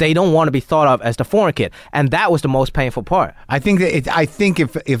because they don't want to be thought of as the foreign kid, and that was the most painful part. I think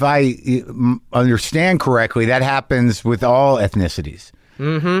that if I understand correctly, that happens with all ethnicities.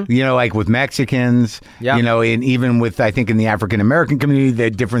 Mm-hmm. You know, like with Mexicans. Yep. You know, and even with, I think, in the African American community, the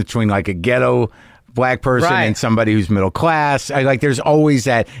difference between like a ghetto black person and somebody who's middle class. There's always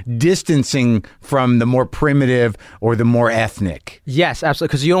that distancing from the more primitive or the more ethnic. Yes, absolutely,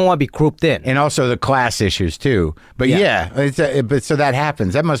 because you don't want to be grouped in. And also the class issues too. But but so that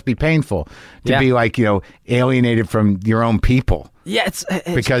happens. That must be painful to be like, you know, alienated from your own people. Yeah, it's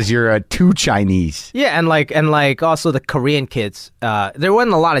because you're too Chinese. Yeah, and like also the Korean kids. There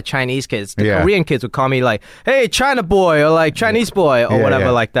wasn't a lot of Chinese kids. The Korean kids would call me like, "Hey, China boy," or like Chinese boy, or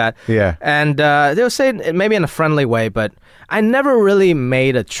whatever like that. Yeah, and they would say it maybe in a friendly way, but I never really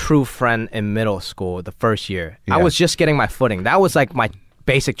made a true friend in middle school. The first year, I was just getting my footing. That was like my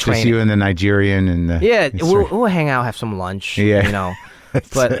basic training. Just you and the Nigerian and the we'll hang out, have some lunch. Yeah, you know.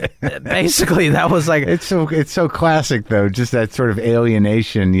 But basically, that was like it's so classic though. Just that sort of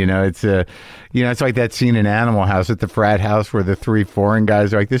alienation, you know. It's it's like that scene in Animal House at the frat house where the three foreign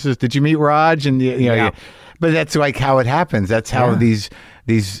guys are like, did you meet Raj? And you know, but that's like how it happens. That's how these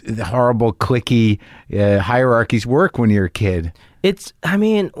horrible cliquey hierarchies work when you're a kid.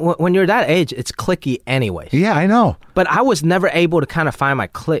 When you're that age, it's cliquey anyway. Yeah, I know. But I was never able to kind of find my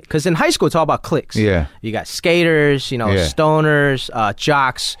clique. Because in high school, it's all about cliques. Yeah. You got skaters, stoners,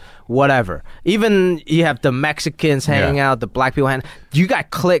 jocks, whatever. Even you have the Mexicans hanging out, the black people hanging out. You got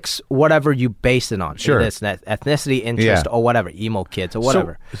cliques, whatever you base it on. Sure. It's ethnicity, interest, or whatever. Emo kids or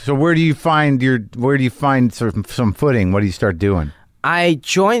whatever. So where do you find sort of some footing? What do you start doing? I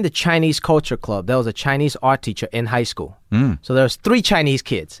joined the Chinese Culture Club. There was a Chinese art teacher in high school. So there was 3 Chinese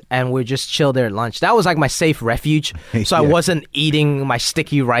kids, and we just chill there at lunch. That was like my safe refuge. So I wasn't eating my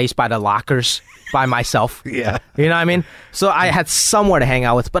sticky rice by the lockers by myself. Yeah. You know what I mean? So I had somewhere to hang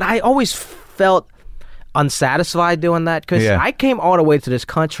out with. But I always felt unsatisfied doing that because I came all the way to this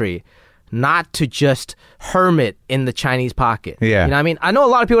country not to just hermit in the Chinese pocket. Yeah. You know what I mean? I know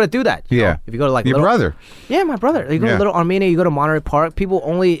a lot of people that do that. You know? If you go to like your brother. Yeah, my brother. You go to Little Armenia, you go to Monterey Park, people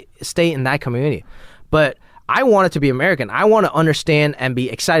only stay in that community. But I wanted to be American. I want to understand and be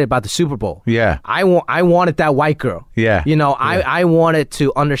excited about the Super Bowl. Yeah. I wanted that white girl. Yeah. You know, I wanted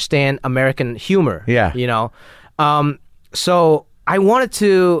to understand American humor. Yeah. You know? So I wanted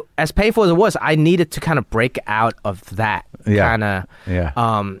to, as painful as it was, I needed to kind of break out of that kind of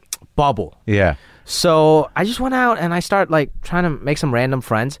bubble. Yeah. So I just went out and I started like trying to make some random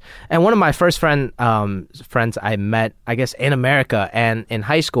friends. And one of my first friends I met, I guess, in America and in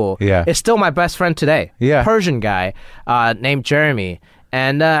high school is still my best friend today. Yeah. Persian guy named Jeremy.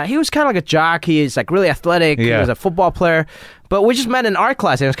 And he was kind of like a jock. He's like really athletic. He was a football player. But we just met in art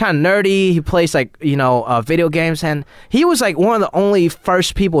class. And it was kind of nerdy. He plays like, video games. And he was like one of the only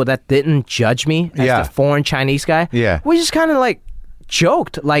first people that didn't judge me as the foreign Chinese guy. Yeah. We just kind of like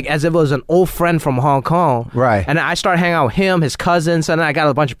joked like as if it was an old friend from Hong Kong. Right. And I started hanging out with him, his cousins, and then I got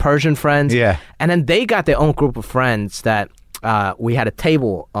a bunch of Persian friends. Yeah. And then they got their own group of friends that we had a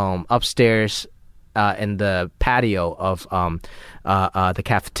table upstairs in the patio of the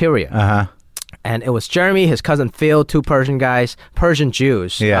cafeteria. Uh-huh. And it was Jeremy, his cousin Phil, 2 Persian guys, Persian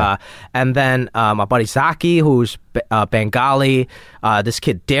Jews. Yeah. And then my buddy Zaki, who's Bengali, this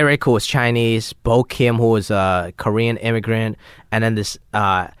kid Derek, who was Chinese, Bo Kim, who was a Korean immigrant, and then this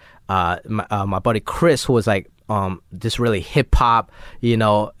my buddy Chris, who was like this really hip hop,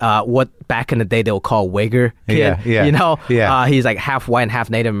 what back in the day they would call wigger kid. He's like half white and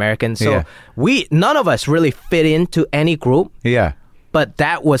half Native American. So none of us really fit into any group. Yeah. But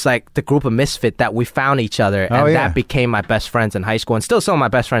that was like the group of misfit that we found each other, and that became my best friends in high school, and still some of my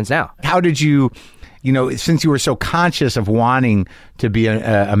best friends now. How did you, since you were so conscious of wanting to be an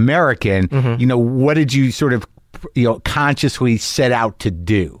American, what did you sort of, consciously set out to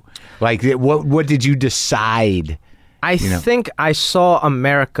do? Like, what did you decide? I think I saw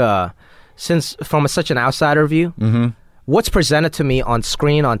America, since from such an outsider view. Mm-hmm. What's presented to me on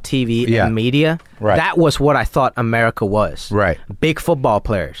screen, on TV, and media, that was what I thought America was. Right. Big football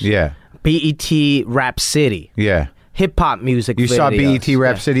players. Yeah. BET Rap City. Yeah. hip hop music. You videos. saw BET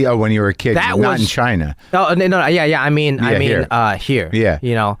Rhapsody? Oh, when you were a kid, That not was, in China. Oh no, yeah. I mean, here. Here. Yeah.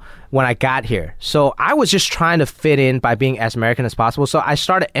 You know, when I got here, so I was just trying to fit in by being as American as possible. So I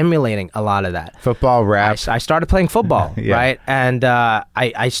started emulating a lot of that. Football, rap. I started playing football, Yeah. right? And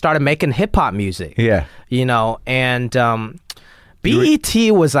I started making hip hop music. Yeah. You know, and BET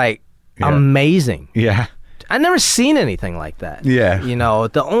was like amazing. Yeah. I never seen anything like that. Yeah. You know,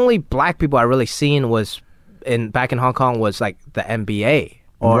 the only black people I really seen was back in Hong Kong was like the NBA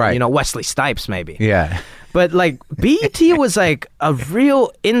or Right. you know, Wesley Snipes maybe. Yeah. But like BET was like a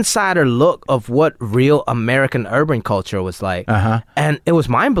real insider look of what real American urban culture was like. And it was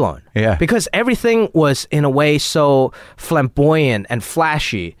mind blowing. Yeah. Because everything was in a way so flamboyant and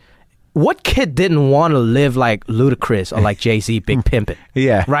flashy. What kid didn't want to live like Ludacris or like Jay-Z, Big Pimpin'?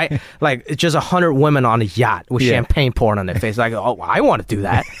 Yeah. Right? Like just 100 women on a yacht with champagne pouring on their face. Like, oh, I want to do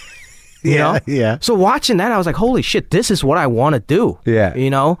that. You know? Yeah. So watching that, I was like, holy shit, this is what I want to do. Yeah. You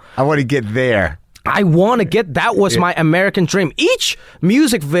know? I want to get there. I want to get, that was my American dream. Each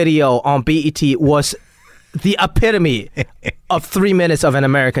music video on BET was the epitome of 3 minutes of an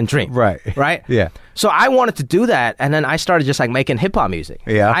American dream. Right. Right? Yeah. So I wanted to do that, and then I started just like making hip hop music.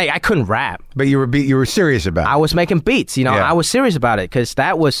 Yeah. I couldn't rap. But you were serious about it. I was making beats, you know. Yeah. I was serious about it because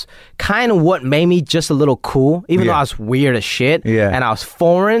that was kind of what made me just a little cool, even though Yeah. I was weird as shit Yeah. and I was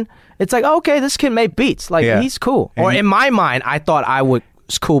foreign. It's like, okay, this kid made beats. Like, he's cool. And or in my mind, I thought I was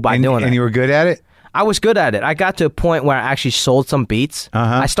cool by doing it. And you were good at it? I was good at it. I got to a point where I actually sold some beats.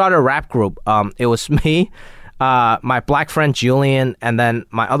 I started a rap group. It was me, my black friend Julian, and then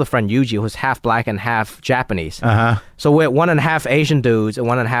my other friend Yuji, who was half black and half Japanese. So we're 1.5 Asian dudes and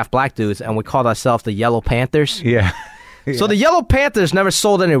 1.5 black dudes, and we called ourselves the Yellow Panthers. Yeah. So the Yellow Panthers never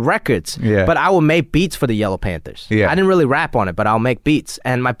sold any records, Yeah. but I would make beats for the Yellow Panthers. Yeah. I didn't really rap on it, but I'll make beats.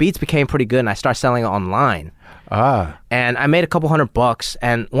 And my beats became pretty good, and I started selling it online. And I made a couple $100,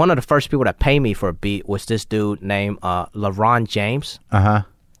 and one of the first people that paid me for a beat was this dude named LaRon James.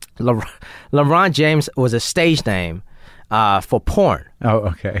 LaRon James was a stage name for porn. Oh,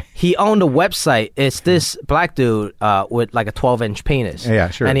 okay. He owned a website. It's this black dude with like a 12-inch penis. Yeah,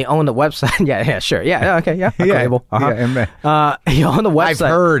 sure. And he owned the website. Yeah, sure. Yeah, okay, yeah. Agreeable. Yeah, he owned the website. I've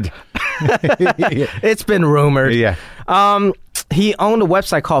heard. It's been rumored. Yeah. He owned a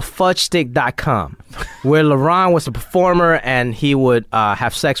website called fudgestick.com where LaRon was a performer and he would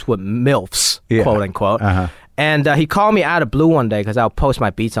have sex with MILFs, quote unquote. And he called me out of blue one day because I would post my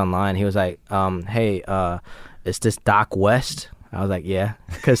beats online. He was like, hey, is this Doc West? I was like, yeah,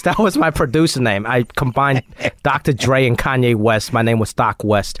 because that was my producer name. I combined Dr. Dre and Kanye West. My name was Doc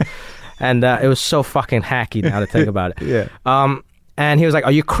West. And it was so fucking hacky now to think about it. Yeah. And he was like,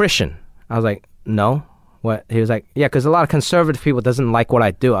 are you Christian? I was like, no. What? He was like, yeah, because a lot of conservative people doesn't like what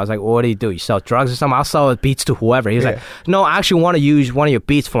I do. I was like, well, what do? You sell drugs or something? I'll sell beats to whoever. He was like, no, I actually want to use one of your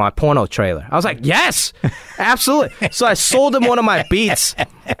beats for my porno trailer. I was like, yes, absolutely. So I sold him one of my beats,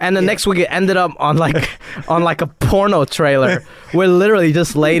 and the next week it ended up on like a porno trailer where literally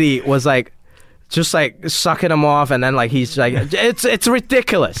this lady was like, just like sucking him off, and then like he's like, it's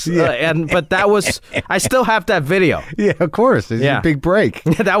ridiculous. But that was, I still have that video. Yeah, of course. It's a big break.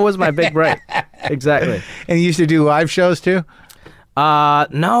 That was my big break. Exactly. And you used to do live shows too?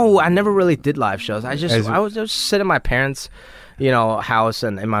 No, I never really did live shows. I was just sit in my parents' house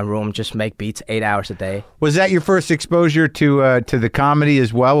and in my room, just make beats 8 hours a day. Was that your first exposure to the comedy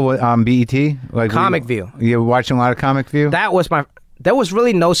as well on BET? Like Comic View. You were watching a lot of Comic View? There was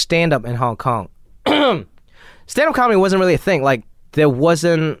really no stand-up in Hong Kong. Stand-up comedy wasn't really a thing. Like, there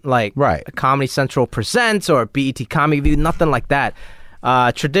wasn't like a Comedy Central Presents or BET Comic View, nothing like that.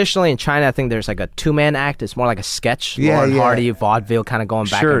 Traditionally in China, I think there's like a 2-man act. It's more like a sketch. Lauren Hardy, vaudeville, kind of going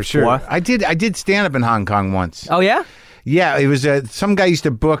back and forth. I did stand-up in Hong Kong once. Oh, yeah? Yeah, it was some guy used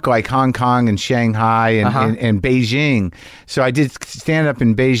to book like Hong Kong and Shanghai and Beijing. So I did stand-up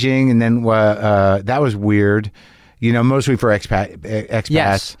in Beijing, and then that was weird. Mostly for expats.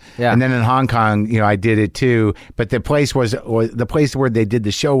 Yes. Yeah. And then in Hong Kong, I did it too. But the place the place where they did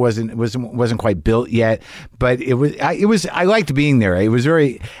the show wasn't quite built yet. But it was. I liked being there. It was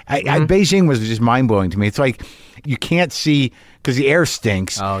very. Beijing was just mind blowing to me. It's like you can't see because the air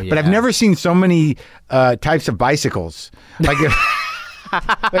stinks. Oh, yeah. But I've never seen so many types of bicycles. Like.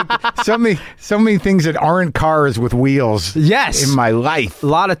 Like, so many things that aren't cars with wheels. Yes. In my life. A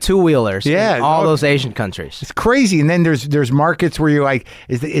lot of two-wheelers. Yeah. In all those Asian countries. It's crazy. And then there's markets where you're like,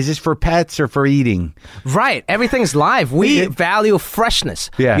 is this for pets or for eating? Right. Everything's live. We value freshness.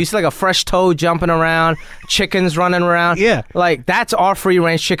 Yeah. You see like a fresh toad jumping around, chickens running around. Yeah. Like that's our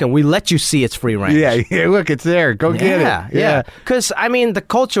free-range chicken. We let you see it's free-range. Yeah. Look, it's there. Go get it. Yeah. Because, I mean, the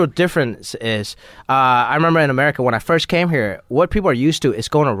cultural difference is, I remember in America when I first came here, what people are used to is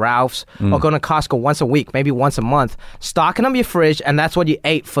going to Ralph's or going to Costco once a week, maybe once a month, stocking up your fridge, and that's what you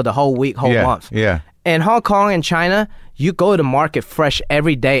ate for the whole week, whole month. Yeah. In Hong Kong and China, you go to market fresh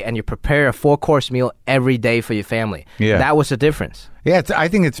every day and you prepare a 4-course meal every day for your family. Yeah. That was the difference. Yeah, I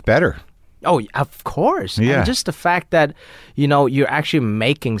think it's better. Oh, of course. Yeah. And just the fact that, you're actually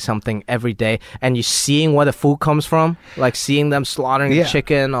making something every day and you're seeing where the food comes from, like seeing them slaughtering the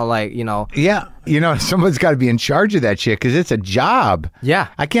chicken or Yeah. Someone's got to be in charge of that shit because it's a job. Yeah.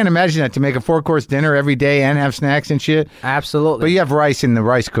 I can't imagine that to make a 4-course dinner every day and have snacks and shit. Absolutely. But you have rice in the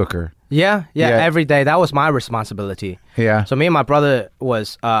rice cooker. Yeah, every day. That was my responsibility. Yeah. So me and my brother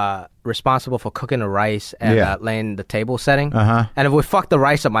was responsible for cooking the rice and laying the table setting. Uh-huh. And if we fuck the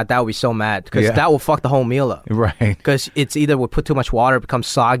rice up, my dad would be so mad because that will fuck the whole meal up. Right. Because it's either we put too much water, it becomes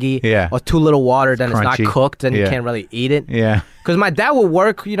soggy, or too little water, then it's not crunchy. cooked, then you can't really eat it. Yeah. Because my dad would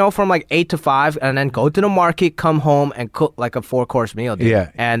work, from like 8 to 5 and then go to the market, come home and cook like a 4-course meal. Dude.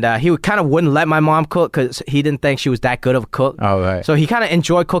 Yeah. And he wouldn't let my mom cook because he didn't think she was that good of a cook. Oh, right. So he kind of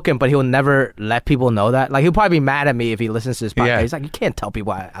enjoyed cooking, but he'll never let people know that. Like, he'll probably be mad at me if he listens to this podcast. Yeah. He's like, you can't tell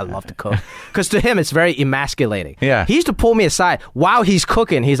people I love to cook. Because to him, it's very emasculating. Yeah. He used to pull me aside while he's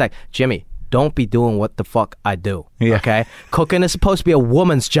cooking. He's like, Jimmy, don't be doing what the fuck I do. Yeah. Okay? Cooking is supposed to be a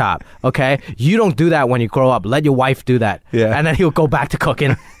woman's job. Okay? You don't do that when you grow up. Let your wife do that. Yeah. And then he'll go back to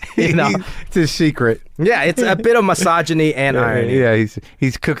cooking. It's a secret. Yeah, it's a bit of misogyny and irony. Yeah,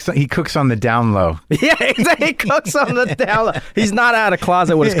 he cooks on the down low. Yeah, exactly. He cooks on the down low. He's not out of the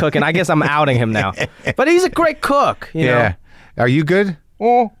closet with his cooking. I guess I'm outing him now. But he's a great cook. You know? Are you good?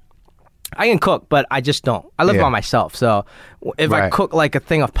 Well, I can cook, but I just don't. I live by myself, so if I cook like a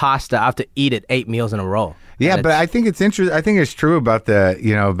thing of pasta, I have to eat it 8 meals in a row. Yeah, but I think it's interesting. I think it's true about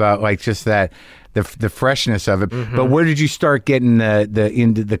about like just that the freshness of it. Mm-hmm. But where did you start getting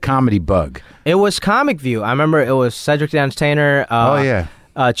into the comedy bug? It was Comic View. I remember it was Cedric the Entertainer.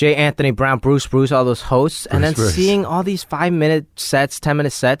 J. Anthony Brown, Bruce, all those hosts, and then seeing all these 5-minute sets,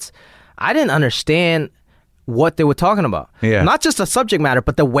 10-minute sets, I didn't understand what they were talking about. Yeah. Not just the subject matter,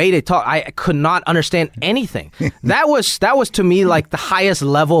 but the way they talk. I could not understand anything. That was to me like the highest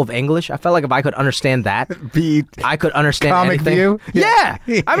level of English. I felt like if I could understand that, I could understand Comic anything. View? Yeah.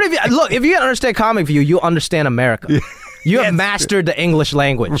 I mean, if you can understand Comic View, you understand America. You have mastered the English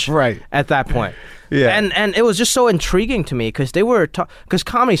language at that point. Yeah. And it was just so intriguing to me because they were because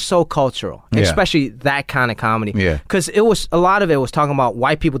comedy is so cultural, especially that kind of comedy. Yeah. Because a lot of it was talking about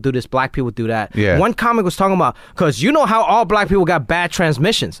white people do this, black people do that. Yeah. One comic was talking about because you know how all black people got bad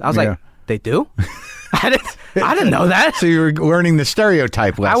transmissions. I was like, they do? I didn't know that. So you were learning the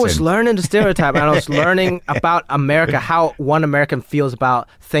stereotype lesson. I was learning the stereotype, and I was learning about America, how one American thinks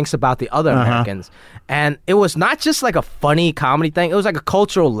about the other Americans. And it was not just like a funny comedy thing. It was like a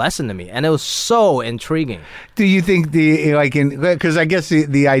cultural lesson to me, and it was so intriguing. Do you think because I guess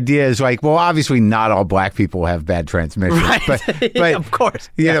the idea is like, well, obviously not all black people have bad transmissions. Right. But of course.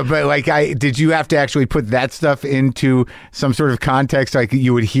 But like did you have to actually put that stuff into some sort of context? Like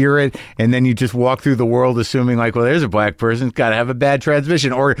you would hear it and then you just walk through the world assuming like, well, there's a black person, it's got to have a bad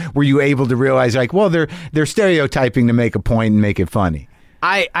transmission. Or were you able to realize like, well, they're stereotyping to make a point and make it funny?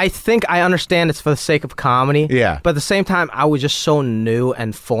 I think I understand it's for the sake of comedy. Yeah. But at the same time, I was just so new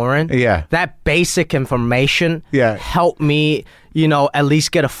and foreign. Yeah. That basic information helped me, at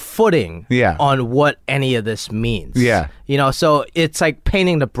least get a footing on what any of this means. Yeah. So it's like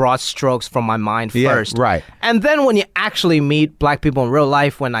painting the broad strokes from my mind first. Right. And then when you actually meet black people in real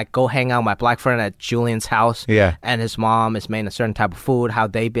life, when I go hang out with my black friend at Julian's house and his mom is making a certain type of food, how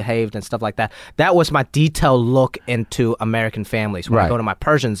they behaved and stuff like that, that was my detailed look into American families. When I go to my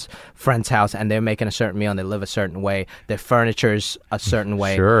Persian's friend's house and they're making a certain meal and they live a certain way, their furniture's a certain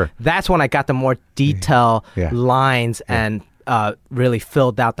way. Sure. That's when I got the more detailed lines and really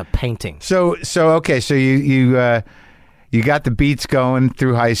filled out the painting. So you got the beats going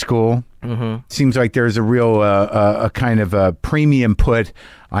through high school. Mm-hmm. Seems like there's a real a kind of a premium put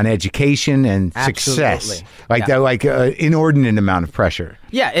on education and success, like inordinate amount of pressure.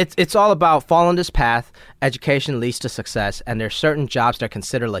 Yeah, it's all about following this path. Education leads to success, and there's certain jobs that are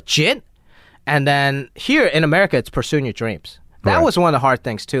considered legit. And then here in America, it's pursuing your dreams. That Right. was one of the hard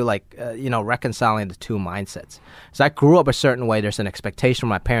things too, like reconciling the two mindsets. So I grew up a certain way. There's an expectation from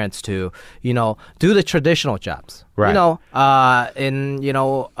my parents to do the traditional jobs. Right.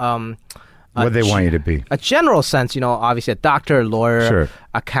 What they want you to be. A general sense, obviously a doctor, lawyer, Sure.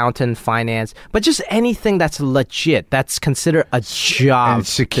 accountant, finance, but just anything that's legit, that's considered a job. And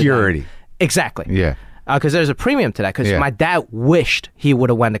security. Exactly. Yeah. Because there's a premium to that. Because Yeah. my dad wished he would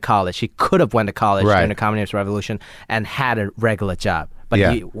have went to college. He could have went to college Right. during the Communist Revolution and had a regular job. But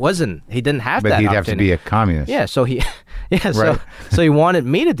Yeah. he wasn't. He didn't have But that he'd have to opportunity. be a communist. Yeah, so he, Right. so he wanted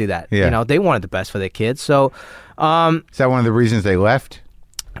me to do that. Yeah. They wanted the best for their kids. So, Is that one of the reasons they left?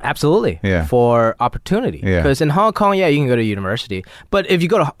 absolutely, Yeah. for opportunity. Yeah. Because in Hong Kong, you can go to university, but if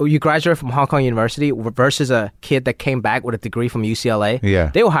you graduate from Hong Kong University versus a kid that came back with a degree from UCLA, Yeah.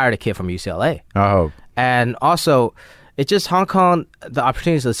 they will hire the kid from UCLA. Oh. And also, it's just Hong Kong, the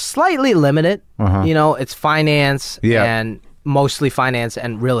opportunities are slightly limited. It's finance Yeah. and mostly finance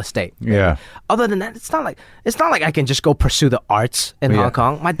and real estate. Yeah. Other than that, it's not like I can just go pursue the arts in Yeah. Hong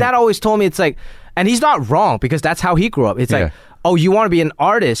Kong. My dad always told me it's like, and he's not wrong because that's how he grew up. It's Yeah. like, oh, you want to be an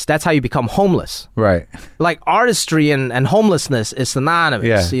artist, that's how you become homeless. Right. Like artistry and homelessness is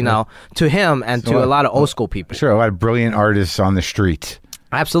synonymous, Yeah. to him and to a lot of old school people. Sure. A lot of brilliant artists on the street.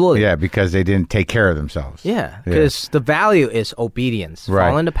 Absolutely. Yeah, because they didn't take care of themselves. Yeah, because the value is obedience, Right.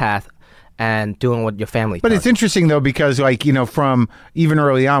 following the path, and doing what your family But does. it's interesting, though, because, from even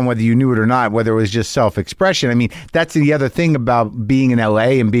early on, whether you knew it or not, whether it was just self-expression, I mean, that's the other thing about being in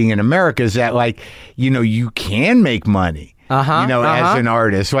L.A. and being in America is that, you can make money. As an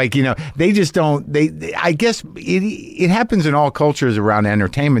artist, they just don't. I guess it happens in all cultures around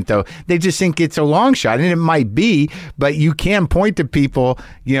entertainment. Though they just think it's a long shot, and it might be, but you can point to people.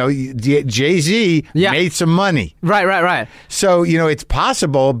 Jay-Z made some money, Right. so it's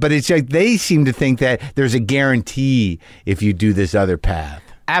possible. But it's like they seem to think that there's a guarantee if you do this other path.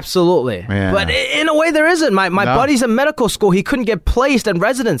 Absolutely. Yeah. But in a way, there isn't. My No. buddy's in medical school. He couldn't get placed in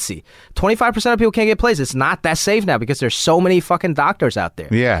residency. 25% of people can't get placed. It's not that safe now because there's so many fucking doctors out there.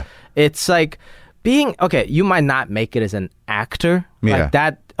 Yeah. It's like you might not make it as an actor. Yeah. Like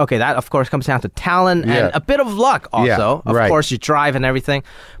that. Okay, that of course comes down to talent Yeah. and a bit of luck also. Yeah, Of right. course, you drive and everything.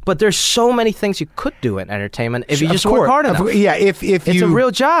 But there's so many things you could do in entertainment if you Of just course. work hard enough. Yeah, if It's you a real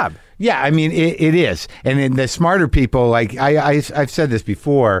job. Yeah, I mean it is, and then the smarter people, like I've said this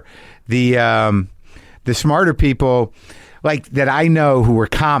before, the smarter people, like that I know who were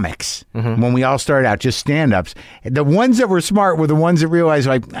comics when we all started out, just stand-ups. The ones that were smart were the ones that realized,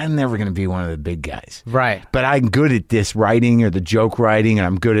 I'm never going to be one of the big guys, Right. But I'm good at this writing or the joke writing, and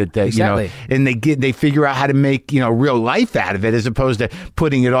I'm good at that, Exactly. And they figure out how to make real life out of it, as opposed to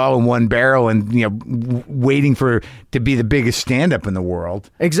putting it all in one barrel and waiting to be the biggest stand-up in the world.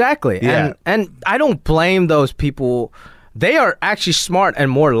 Exactly. Yeah. And I don't blame those people. They are actually smart and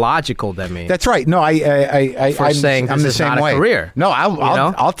more logical than me. That's right. No, I'm saying I'm this the is same not a way. career. No,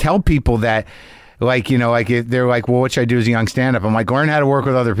 I'll tell people that, if they're like, well, what should I do as a young stand-up? I'm like, learn how to work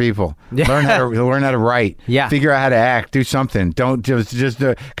with other people. Yeah. Learn how to write. Yeah. Figure out how to act. Do something. Don't just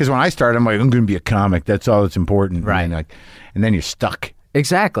because when I started, I'm like, I'm going to be a comic. That's all that's important. Right. And then you're stuck.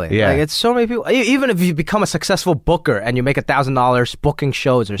 Exactly. Yeah. Like it's so many people. Even if you become a successful booker and you make $1,000 booking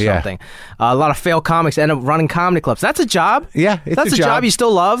shows or Yeah. something, a lot of failed comics end up running comedy clubs. That's a job. Yeah, it's that's a a job. job You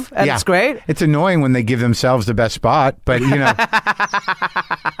still love, and Yeah. it's great. It's annoying when they give themselves the best spot, but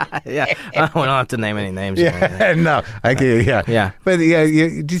Yeah, we don't have to name any names. Or anything. Yeah, no, yeah, Yeah. But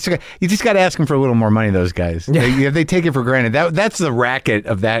you just got to ask them for a little more money. Those guys, they take it for granted. That's the racket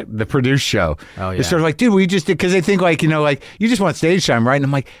of the produced show. Oh, yeah. It's sort of like, dude, we just did, because they think you just want stage time, right? And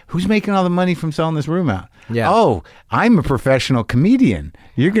I'm like, who's making all the money from selling this room out? Yeah. Oh, I'm a professional comedian.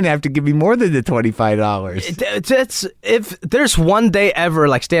 You're gonna have to give me more than the $25. It's if there's one day ever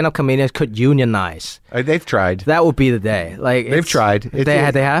like stand-up comedians could unionize, They've tried. that would be the day. Like They've tried. They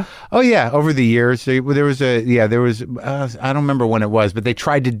have. Oh yeah, over the years there was I don't remember when it was, but they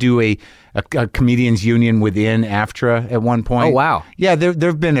tried to do a comedians union within AFTRA at one point. Oh, wow. Yeah,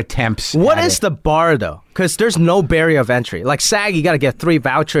 there've been attempts. What at is it. the bar though? Because there's no barrier of entry. Like SAG, you got to get 3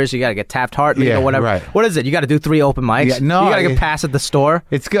 vouchers. You got to get Taft-Hartley Yeah, or whatever. right. What is it? You got to do 3 open mics. Yeah, no, you got to I- get passed at the store.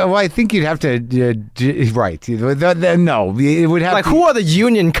 It's good. Well, I think you'd have to right. No, it would have Like to, who are the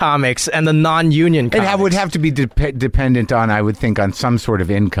union comics and the non-union comics? It would have to be dependent on, I would think, on some sort of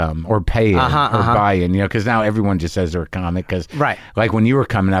income or pay-in or buy-in, because now everyone just says they're a comic. Because, Right. like when you were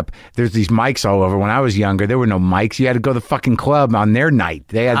coming up, there's these mics all over. When I was younger, there were no mics. You had to go to the fucking club on their night.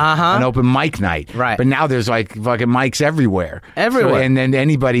 They had an open mic night. Right. But now there's like fucking mics everywhere. Everywhere. So, and then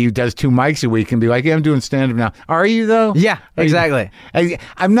anybody who does 2 mics a week can be like, yeah, I'm doing stand-up now. Are you, though? Yeah, exactly.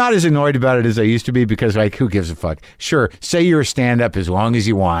 I'm not as annoyed about it as I used to be because, like, who gives a fuck? Sure, say you're a stand-up as long as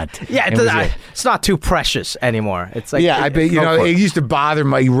you want. Yeah, it's not too precious anymore. It's like... Yeah, I bet, it used to bother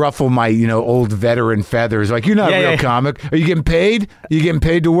ruffle my, old veteran feathers. Like, you're not a real comic. Are you getting paid? Are you getting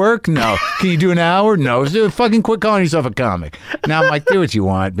paid to work? No. Can you do an hour? No. So fucking quit calling yourself a comic. Now I'm like, do what you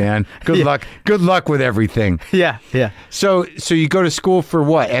want, man. Good luck. Good luck with everything. Yeah. So you go to school for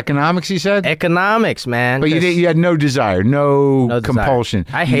what? Economics, you said? Economics, man. But you had no desire, no compulsion.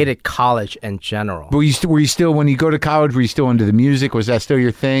 I hated college in general. But were you still, when you go to college, were you still into the music? Was that still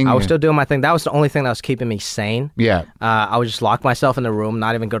your thing? I was still doing my thing. That was the only thing that was keeping me sane. Yeah. I would just lock myself in the room,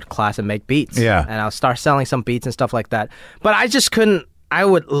 not even go to class, and make beats. Yeah. And I'll start selling some beats and stuff like that. But I just couldn't. I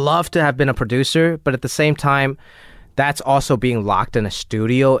would love to have been a producer, but at the same time, that's also being locked in a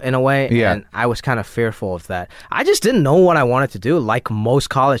studio in a way. Yeah. And I was kind of fearful of that. I just didn't know what I wanted to do, like most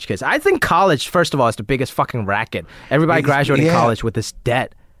college kids. I think college, first of all, is the biggest fucking racket. Everybody graduating college with this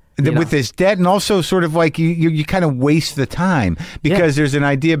debt. With this debt, and also sort of like you kind of waste the time because there's an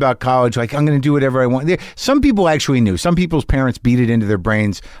idea about college, like I'm going to do whatever I want. Some people actually knew. Some people's parents beat it into their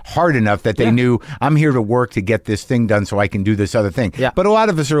brains hard enough that they knew I'm here to work to get this thing done so I can do this other thing. Yeah. But a lot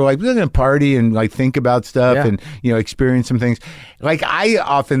of us are like, we're going to party and like think about stuff and experience some things. Like I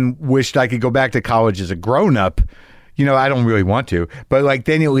often wished I could go back to college as a grown up. I don't really want to, but like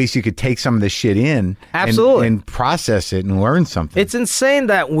then at least you could take some of this shit in and process it and learn something. It's insane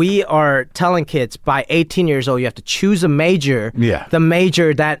that we are telling kids by 18 years old you have to choose a major. Yeah. The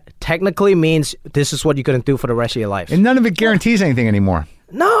major that technically means this is what you're going to do for the rest of your life. And none of it guarantees anything anymore.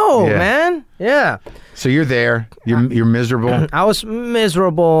 No, man. Yeah. So you're there. You're miserable. I was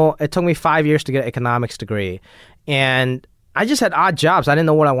miserable. It took me 5 years to get an economics degree. And I just had odd jobs. I didn't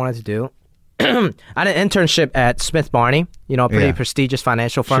know what I wanted to do. I had an internship at Smith Barney, a pretty prestigious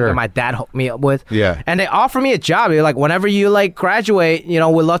financial firm that my dad hooked me up with. Yeah. And they offered me a job. They're like, whenever you graduate, we'd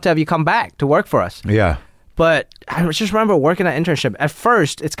love to have you come back to work for us. Yeah. But I just remember working that internship. At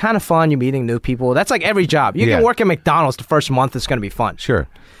first, it's kind of fun. You're meeting new people. That's like every job. You can work at McDonald's the first month. It's going to be fun. Sure.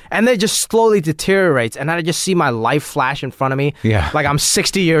 And then it just slowly deteriorates. And I just see my life flash in front of me. Yeah. Like I'm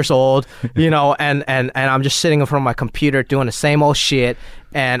 60 years old, and I'm just sitting in front of my computer doing the same old shit.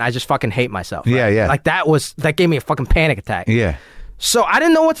 And I just fucking hate myself. Right? Yeah. Like that gave me a fucking panic attack. Yeah. So I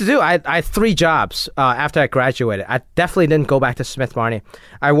didn't know what to do. I had 3 jobs after I graduated. I definitely didn't go back to Smith Barney.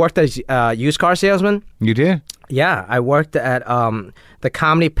 I worked as a used car salesman. You did? Yeah, I worked at the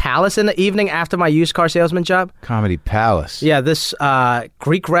Comedy Palace in the evening after my used car salesman job. Comedy Palace? Yeah, this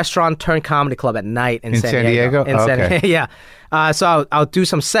Greek restaurant turned comedy club at night in San Diego? In San Diego, yeah. So I'll do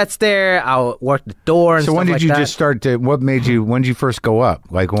some sets there. I'll work the door and so stuff when did like you that. just start to, when did you first go up?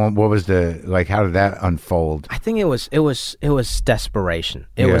 Like what was how did that unfold? I think it was desperation.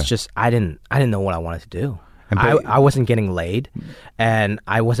 It was just, I didn't know what I wanted to do. I wasn't getting laid, and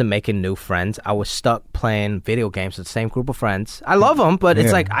I wasn't making new friends. I was stuck playing video games with the same group of friends. I love them, but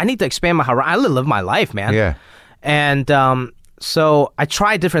it's like I need to expand my horizon. I live my life, man. Yeah. And so I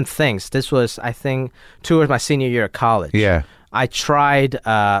tried different things. This was, I think, towards my senior year of college. Yeah. I tried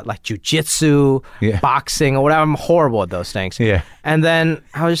like jujitsu, boxing, or whatever. I'm horrible at those things. Yeah. And then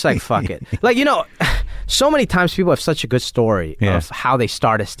I was just like, fuck it. Like, so many times people have such a good story of how they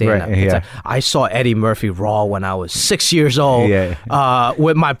started stand-up. Right, It's like, I saw Eddie Murphy Raw when I was 6 years old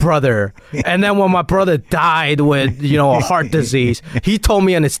with my brother. And then when my brother died with, a heart disease, he told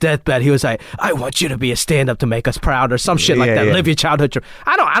me on his deathbed, he was like, I want you to be a stand-up to make us proud or some shit like that. Live your childhood dream.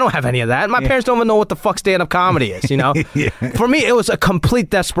 I don't have any of that. My parents don't even know what the fuck stand-up comedy is, For me, it was a complete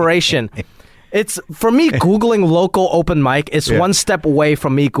desperation. For me, Googling local open mic is one step away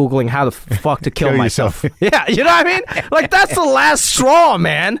from me Googling how the fuck to kill myself. Yeah, you know what I mean? Like, that's the last straw,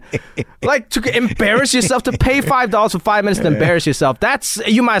 man. Like, to embarrass yourself, to pay $5 for 5 minutes to embarrass yourself,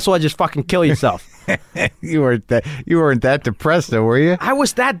 you might as well just fucking kill yourself. You weren't that depressed though, were you? I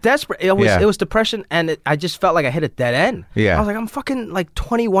was that desperate. It was depression, and I just felt like I hit a dead end. Yeah. I was like, I'm fucking like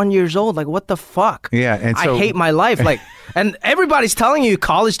 21 years old. Like, what the fuck? Yeah, and so, I hate my life. Like, and everybody's telling you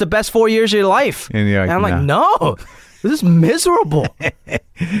college the best 4 years of your life, and you're like, I'm like, no, this is miserable.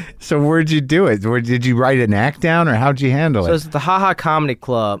 So where'd you do it? Did you write an act down, or how'd you handle it? So it's the Haha Comedy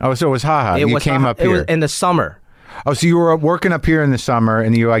Club. Oh, so it was Haha. You came up here. It was in the summer. Oh, so you were working up here in the summer,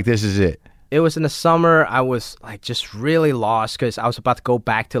 and you were like, this is it. It was in the summer. I was like just really lost because I was about to go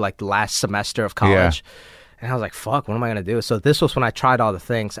back to like the last semester of college. Yeah. And I was like, fuck, what am I going to do? So this was when I tried all the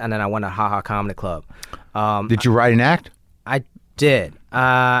things, and then I went to Haha Comedy Club. Did you write an act? I did.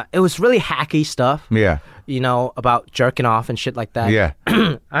 It was really hacky stuff. Yeah. About jerking off and shit like that. Yeah.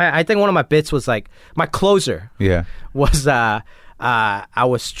 I think one of my bits was like, my closer was I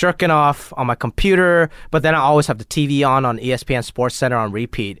was jerking off on my computer, but then I always have the TV on ESPN Sports Center on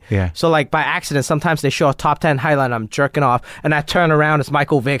repeat. Yeah. So like by accident, sometimes they show a top 10 highlight and I'm jerking off, and I turn around, it's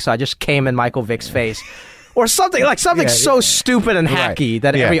Michael Vick, so I just came in Michael Vick's face. Or something so stupid and hacky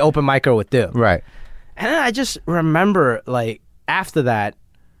that every open micer would do. Right. And then I just remember, like, after that,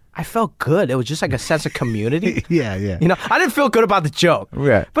 I felt good. It was just like a sense of community. Yeah. You know, I didn't feel good about the joke.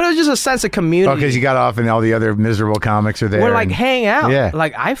 Yeah. But it was just a sense of community. Oh, because you got off and all the other miserable comics are there. We're like hanging out. Yeah.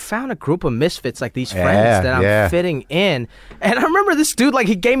 Like I found a group of misfits, like these friends that I'm fitting in. And I remember this dude, like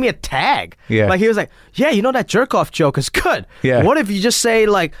he gave me a tag. Yeah. Like he was like, yeah, you know that jerk off joke is good. Yeah. What if you just say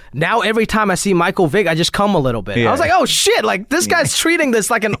like, now every time I see Michael Vick, I just come a little bit. Yeah. I was like, oh shit, like this guy's treating this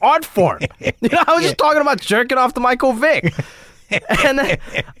like an art form. You know, I was just talking about jerking off to Michael Vick. And then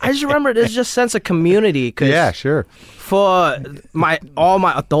I just remember there's just sense of community. Yeah, sure. For my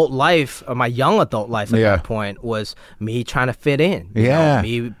adult life, or my young adult life at that point, was me trying to fit in. You know,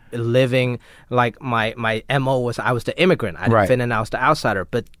 me living like my MO was I was the immigrant. I didn't fit in, I was the outsider.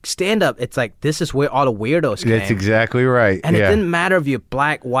 But stand up, it's like this is where all the weirdos came. That's exactly right. And it didn't matter if you're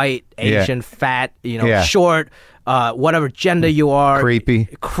black, white, Asian, fat, short, whatever gender you are. Creepy.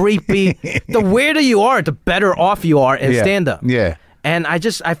 The weirder you are, the better off you are in stand up. Yeah. And I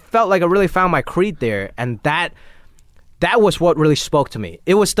felt like I really found my creed there, and that was what really spoke to me.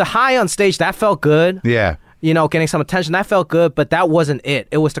 It was the high on stage that felt good. Yeah. You know, getting some attention, that felt good, but that wasn't it.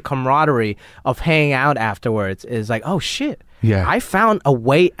 It was the camaraderie of hanging out afterwards. Is like, oh shit. Yeah. I found a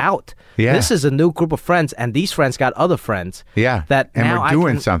way out. Yeah. This is a new group of friends, and these friends got other friends. Yeah. That and now we're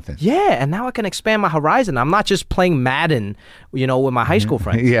doing something. Yeah, and now I can expand my horizon. I'm not just playing Madden, with my high school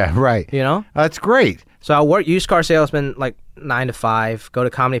friends. Yeah, right. That's great. So I worked used car salesman like 9 to 5, go to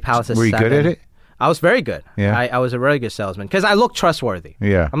Comedy Palace at 7. Were you good at it? I was very good. Yeah. I was a really good salesman because I look trustworthy.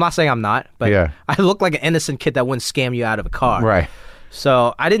 Yeah. I'm not saying I'm not, but I look like an innocent kid that wouldn't scam you out of a car. Right.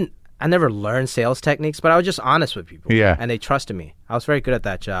 So I never learned sales techniques, but I was just honest with people. Yeah. And they trusted me. I was very good at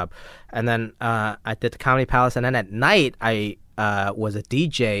that job. And then I did the Comedy Palace, and then at night I was a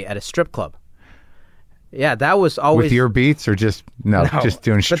DJ at a strip club. Yeah, that was always... With your beats or just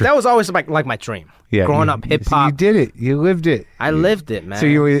doing strip? But that was always like my dream. Yeah, growing up, hip hop. You did it. You lived it. I lived it, man. So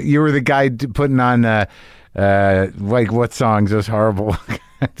you were the guy putting on like what songs? Those horrible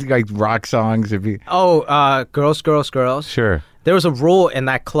like rock songs. Girls, Girls, Girls. Sure. There was a rule in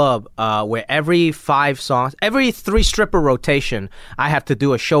that club where every 5 songs, every 3 stripper rotation, I have to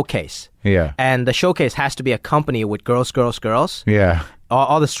do a showcase. Yeah. And the showcase has to be accompanied with Girls, Girls, Girls. Yeah.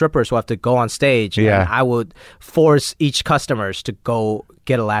 All the strippers will have to go on stage. Yeah. And I would force each customers to go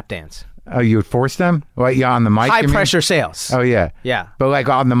get a lap dance. Oh, you would force them? Well, yeah, on the mic? High pressure sales. Oh, yeah. Yeah. But like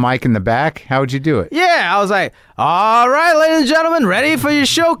on the mic in the back? How would you do it? Yeah, I was like, all right, ladies and gentlemen, ready for your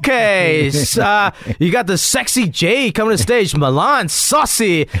showcase. You got the sexy J coming to stage, Milan,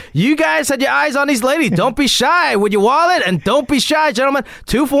 saucy. You guys had your eyes on these ladies. Don't be shy with your wallet, and don't be shy, gentlemen.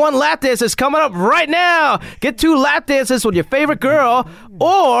 2-for-1 lap dance is coming up right now. Get 2 lap dances with your favorite girl,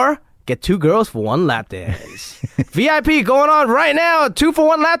 or... get 2 girls for 1 lap dance. VIP going on right now.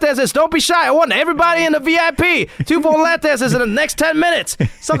 2-for-1 lap dances. Don't be shy. I want everybody in the VIP. 2-for-1 lap dances in the next 10 minutes.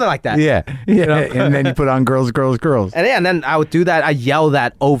 Something like that. Yeah. And then you put on Girls, Girls, Girls. And then I would do that. I yell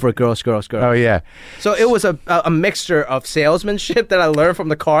that over Girls, Girls, Girls. Oh, yeah. So it was a mixture of salesmanship that I learned from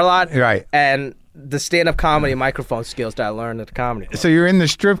the car lot. Right. And the stand-up comedy microphone skills that I learned at the comedy club. So you're in the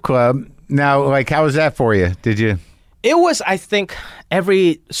strip club. Now, like, how was that for you? Did you... It was, I think,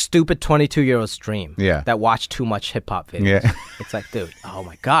 every stupid 22-year-old's dream that watched too much hip-hop videos. Yeah. It's like, dude, oh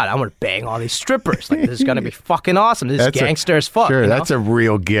my God, I'm going to bang all these strippers. Like, this is going to be fucking awesome. This is gangster as fuck. Sure, that's a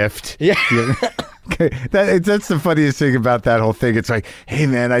real gift. Yeah. That's the funniest thing about that whole thing. It's like, hey,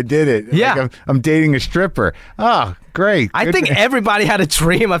 man, I did it. Yeah. Like, I'm dating a stripper. Oh, great. I think everybody had a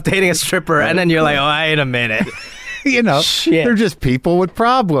dream of dating a stripper, and then you're like, oh, wait a minute. They're just people with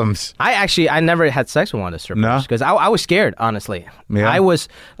problems. I never had sex with one of the strippers because I was scared, honestly. Yeah. I was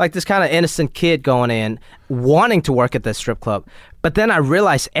like this kind of innocent kid going in, wanting to work at the strip club. But then I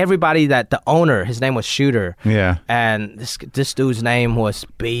realized everybody that the owner, his name was Shooter. Yeah. And this dude's name was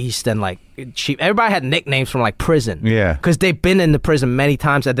Beast and like Cheap. Everybody had nicknames from like prison. Yeah. Because they've been in the prison many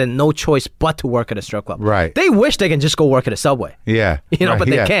times and then no choice but to work at a strip club. Right. They wish they can just go work at a Subway. Yeah. But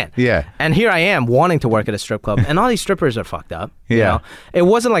they can't. Yeah. And here I am wanting to work at a strip club and all these strippers are fucked up. Yeah. You know? It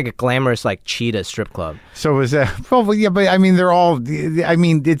wasn't like a glamorous like cheetah strip club. So was that probably, yeah, but I mean,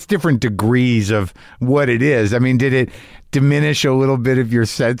 it's different degrees of what it is. I mean, did it diminish a little bit of your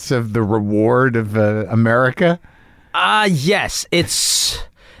sense of the reward of America? Yes.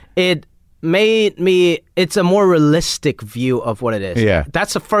 It made me, it's a more realistic view of what it is. Yeah.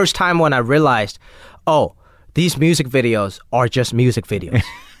 That's the first time when I realized, oh, these music videos are just music videos.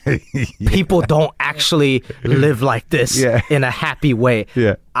 People don't actually live like this in a happy way.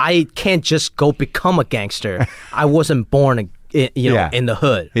 I can't just go become a gangster. I wasn't born, in the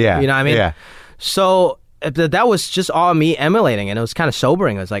hood. You know what I mean? So that was just all me emulating, and it was kind of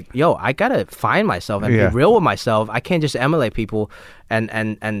sobering. It was like, yo, I gotta find myself and be real with myself. I can't just emulate people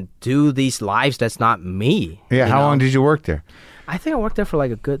and do these lives that's not me. How long did you work there? I think I worked there for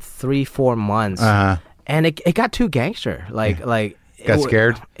like a good 3-4 months, and it got too gangster. Got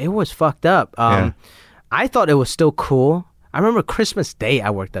scared? It was fucked up. I thought it was still cool. I remember Christmas Day I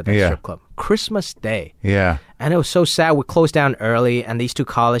worked at the strip club. Christmas Day. And it was so sad. We closed down early, and these two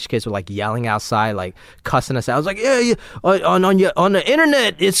college kids were like yelling outside, like cussing us out. I was like, on the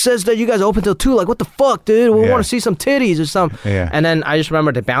internet, it says that you guys open till 2. Like, what the fuck, dude? We want to see some titties or something. And then I just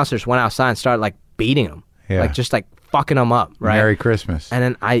remember the bouncers went outside and started like beating them. Like just like fucking them up, right? Merry Christmas. And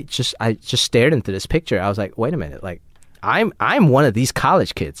then I just stared into this picture. I was like, wait a minute, like I'm one of these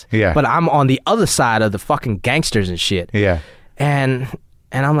college kids, but I'm on the other side of the fucking gangsters and shit. And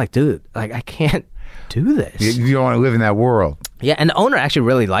I'm like, dude, like I can't do this. You don't want to live in that world. And the owner actually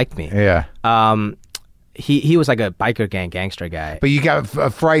really liked me. He was like a biker gang gangster guy. But you got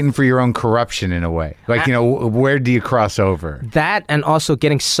frightened for your own corruption in a way. Like, where do you cross over? That, and also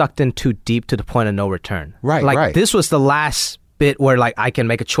getting sucked in too deep to the point of no return. Right. This was the last bit where like I can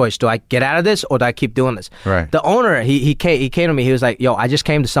make a choice. Do I get out of this or do I keep doing this? The owner, he came to me. He was like, yo, I just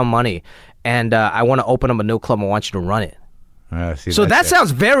came to some money and I want to open up a new club. I want you to run it. So that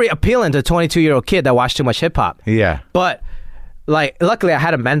sounds very appealing to a 22-year-old kid that watched too much hip hop. But like, luckily I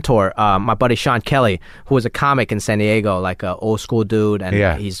had a mentor, my buddy Sean Kelly, who was a comic in San Diego, like an old school dude,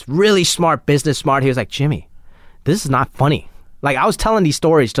 and he's really smart, business smart. He was like, Jimmy, this is not funny. Like, I was telling these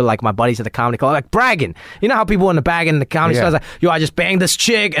stories to like my buddies at the comedy club, like bragging. You know how people in the bag in the comedy club, like, yo, I just banged this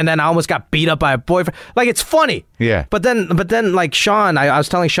chick and then I almost got beat up by a boyfriend. Like, it's funny. But then like Sean, I was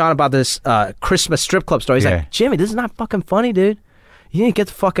telling Sean about this Christmas strip club story. He's like, Jimmy, this is not fucking funny, dude. You need to get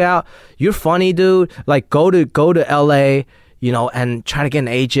the fuck out. You're funny, dude. Like, go to LA, and try to get an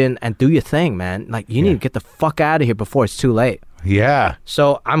agent and do your thing, man. Like, you need to get the fuck out of here before it's too late.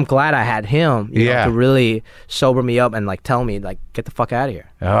 So I'm glad I had him to really sober me up and like tell me like get the fuck out of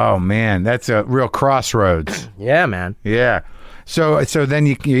here. Oh man, that's a real crossroads. Man. So then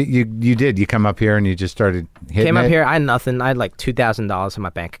you come up here and you just started hitting Came up here, I had nothing. I had like $2,000 in my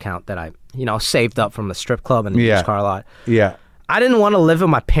bank account that I saved up from the strip club and the used car lot. I didn't want to live with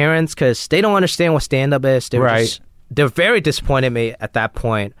my parents because they don't understand what stand-up is. They're very disappointed in me at that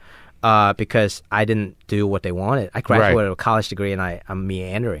point. Because I didn't do what they wanted. I graduated with a college degree and I'm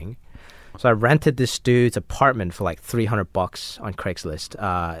meandering. So I rented this dude's apartment for like $300 on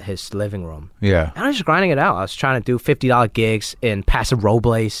Craigslist, his living room. And I was just grinding it out. I was trying to do $50 gigs in Paso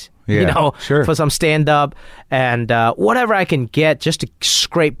Robles, for some stand-up and whatever I can get just to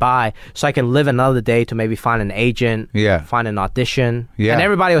scrape by so I can live another day to maybe find an agent, find an audition. And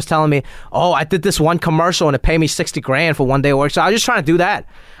everybody was telling me, oh, I did this one commercial and it paid me $60,000 for one day of work. So I was just trying to do that.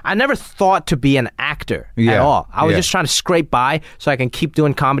 I never thought to be an actor at all. I was just trying to scrape by so I can keep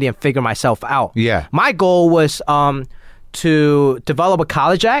doing comedy and figure myself out. My goal was to develop a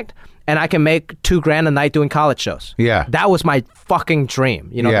college act and I can make $2,000 a night doing college shows. That was my fucking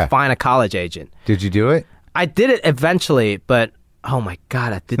dream, to find a college agent. Did you do it? I did it eventually, but oh my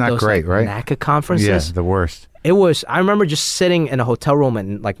God, I did those great, right? NACA conferences. The worst. It was, I remember just sitting in a hotel room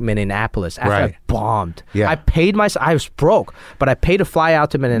in like Minneapolis after I bombed. I paid myself, I was broke, but I paid to fly out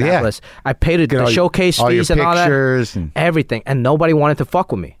to Minneapolis. I paid the showcase fees and all that. And everything. And nobody wanted to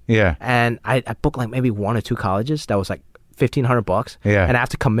fuck with me. And I booked like maybe 1 or 2 colleges. That was like $1,500. And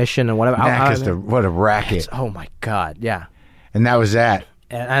after commission and whatever. What a racket. Oh my God. And that was that.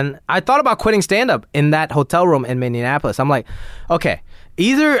 And I thought about quitting stand-up in that hotel room in Minneapolis. I'm like, okay,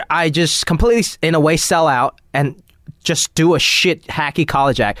 either I just completely, in a way, sell out and just do a shit hacky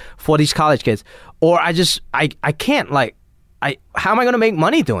college act for these college kids, or I can't, like, how am I going to make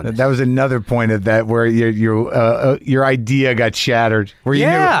money doing this? That was another point of that where your idea got shattered. Where you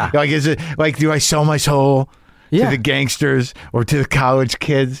knew, like, is it like, do I sell my soul to the gangsters or to the college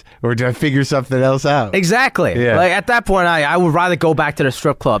kids, or do I figure something else out? Exactly. Like, at that point, I would rather go back to the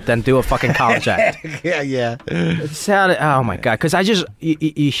strip club than do a fucking college act. It sounded, oh my God, because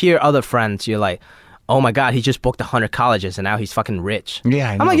you hear other friends, you're like, oh my God, he just booked 100 colleges and now he's fucking rich. I know,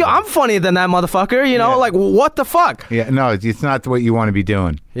 I'm like, yo, I'm funnier than that motherfucker, like, what the fuck? No, it's not what you want to be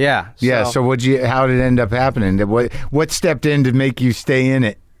doing. So how did it end up happening? What stepped in to make you stay in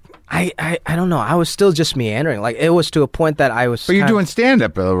it? I don't know. I was still just meandering. Like, it was to a point that I was... But you're doing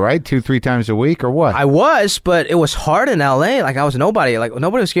stand-up, though, right? 2-3 times a week, or what? I was, but it was hard in L.A. Like, I was nobody. Like,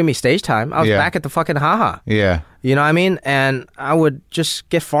 nobody was giving me stage time. I was back at the fucking haha. Yeah. You know what I mean? And I would just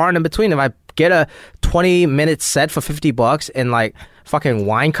get far in between. If I get a 20-minute set for $50 in, like, fucking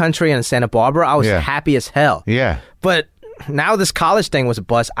wine country in Santa Barbara, I was happy as hell. Yeah. But now this college thing was a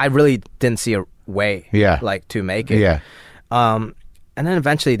bust. I really didn't see a way, like, to make it. Yeah. And then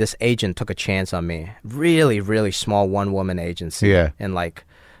eventually this agent took a chance on me. Really, really small one-woman agency in, like,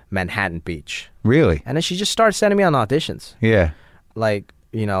 Manhattan Beach. Really? And then she just started sending me on auditions. Yeah. Like,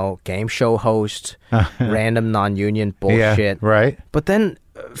 you know, game show host, random non-union bullshit. Yeah, right. But then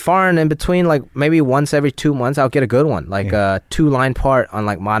far and in between, like, maybe once every 2 months, I'll get a good one. Like a 2-line part on,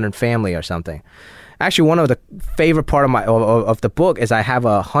 like, Modern Family or something. Actually, one of the favorite part of my of the book is I have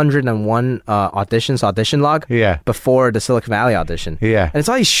 101 audition log before the Silicon Valley audition. Yeah. And it's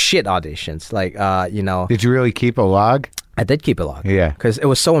all these shit auditions. Like, you know. Did you really keep a log? I did keep a log. Yeah. Because it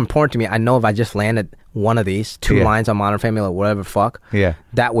was so important to me. I know if I just landed one of these, 2 lines on Modern Family or whatever the fuck,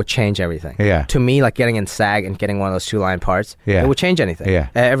 that would change everything. Yeah. To me, like getting in SAG and getting one of those 2-line parts, it would change anything. Yeah.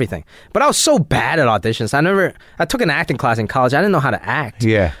 Everything. But I was so bad at auditions. I took an acting class in college. I didn't know how to act.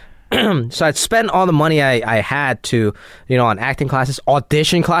 Yeah. So I'd spend all the money I had to, you know, on acting classes,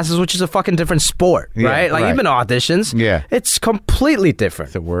 audition classes, which is a fucking different sport, right? Like, even auditions, it's completely different.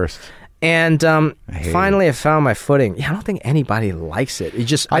 It's the worst. And finally, I found my footing. Yeah, I don't think anybody likes it. I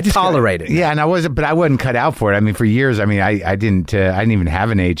just tolerate it. Yeah, and I wasn't cut out for it. I mean, for years, I mean, I didn't even have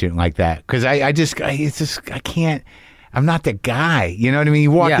an agent like that because I can't. I'm not the guy. You know what I mean?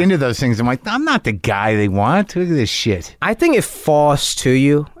 You walk into those things, I'm like, I'm not the guy they want. Look at this shit. I think it falls to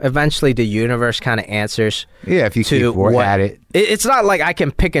you. Eventually, the universe kind of answers. Yeah, if you keep at it. It's not like I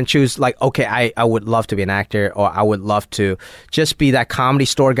can pick and choose, like, okay, I would love to be an actor, or I would love to just be that Comedy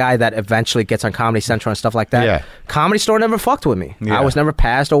Store guy that eventually gets on Comedy Central and stuff like that. Yeah. Comedy Store never fucked with me. Yeah. I was never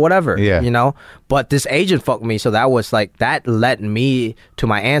passed or whatever, you know? But this agent fucked with me, so that was like, that led me to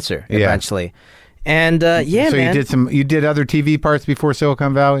my answer eventually. And so man. you did other TV parts before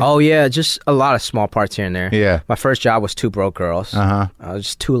Silicon Valley? Oh yeah, just a lot of small parts here and there. Yeah. My first job was 2 Broke Girls.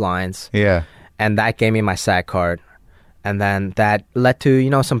 Just 2 lines. Yeah. And that gave me my SAG card. And then that led to, you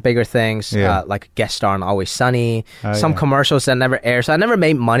know, some bigger things, like a guest star on Always Sunny, some commercials that never aired. So I never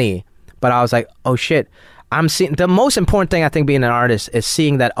made money, but I was like, oh shit. I'm seeing the most important thing I think being an artist is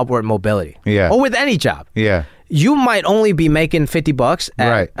seeing that upward mobility. Yeah. Or with any job. Yeah. You might only be making $50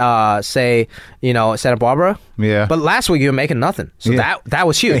 at, say, you know, Santa Barbara. Yeah. But last week you were making nothing. So that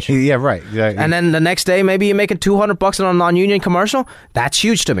was huge. Yeah, right. Exactly. And then the next day, maybe you're making $200 on a non-union commercial. That's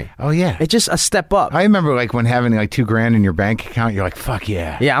huge to me. Oh, yeah. It's just a step up. I remember, like, when having, like, $2,000 in your bank account, you're like, fuck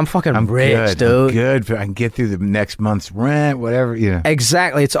yeah. Yeah, I'm rich, good. dude. I'm good. I can get through the next month's rent, whatever, you know.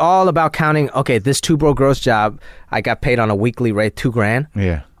 Exactly. It's all about counting, okay, this 2 Broke Girls job, I got paid on a weekly rate, $2,000.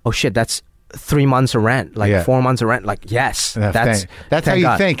 Yeah. Oh, shit, that's 3 months of rent, like 4 months of rent. Like, yes, that's how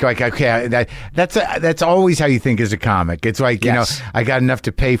you think. Like, okay, that's always how you think as a comic. It's like, you know, I got enough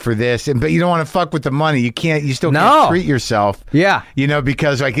to pay for this, but you don't want to fuck with the money. You still can't treat yourself. Yeah, you know,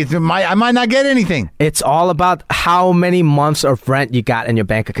 because like I might not get anything. It's all about how many months of rent you got in your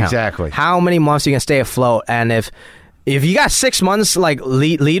bank account. Exactly. How many months you can stay afloat, and if you got 6 months like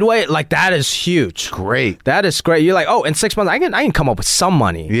leadway, like that is huge. Great. That is great. You're like, oh, in 6 months I can come up with some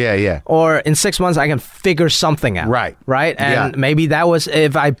money. Yeah, yeah. Or in 6 months I can figure something out. Right. Right? And maybe that was,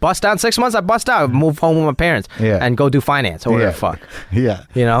 if I bust out in 6 months, I bust out, move home with my parents and go do finance or whatever the fuck. Yeah.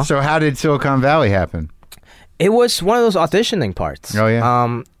 You know? So how did Silicon Valley happen? It was one of those auditioning parts. Oh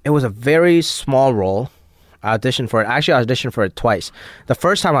yeah. It was a very small role. I auditioned for it. Actually, I auditioned for it twice. The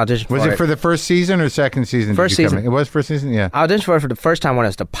first time I auditioned for it... Was it for the first season or second season? First season. It was first season? Yeah. I auditioned for it for the first time when it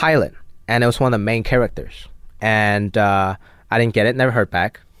was the pilot, and it was one of the main characters. And I didn't get it, never heard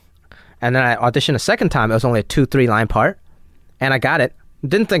back. And then I auditioned a second time. It was only a 2-3 line part, and I got it.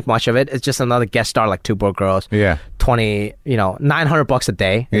 Didn't think much of it. It's just another guest star like 2 Broke Girls. Yeah. $900 a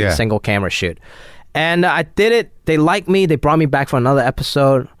day in a single camera shoot. And I did it. They liked me. They brought me back for another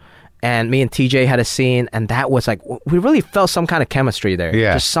episode. And me and TJ had a scene, and that was like, we really felt some kind of chemistry there.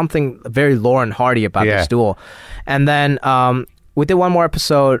 Yeah. Just something very Lauren Hardy about this duel. And then we did one more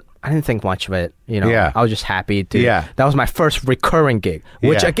episode. I didn't think much of it. You know, I was just happy to. Yeah. That was my first recurring gig,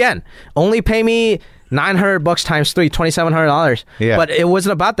 which again, only pay me $900 times 3, $2,700. Yeah. But it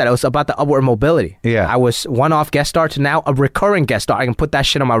wasn't about that. It was about the upward mobility. Yeah. I was one-off guest star to now a recurring guest star. I can put that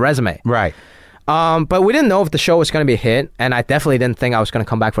shit on my resume. Right. But we didn't know if the show was going to be a hit, and I definitely didn't think I was going to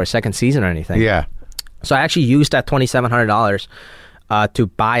come back for a second season or anything. Yeah. So I actually used that $2,700 to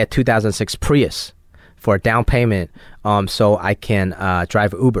buy a 2006 Prius for a down payment, so I can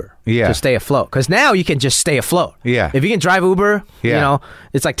drive Uber to stay afloat. Because now you can just stay afloat. Yeah. If you can drive Uber, you know,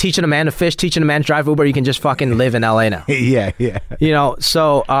 it's like teaching a man to fish, teaching a man to drive Uber. You can just fucking live in LA now. Yeah. You know,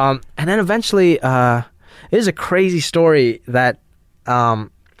 so and then eventually, it is a crazy story that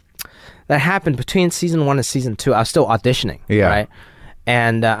that happened between season 1 and season 2. I was still auditioning, right?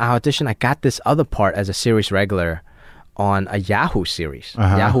 And I auditioned. I got this other part as a series regular on a Yahoo series.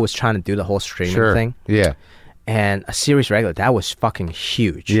 Yahoo was trying to do the whole streaming thing. Yeah. And a series regular, that was fucking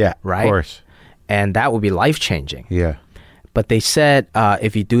huge. Yeah, right? Of course. And that would be life-changing. Yeah. But they said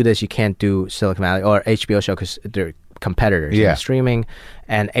if you do this, you can't do Silicon Valley or HBO show because they're competitors in streaming.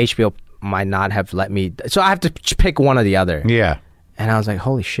 And HBO might not have let me. So I have to pick one or the other. Yeah. And I was like,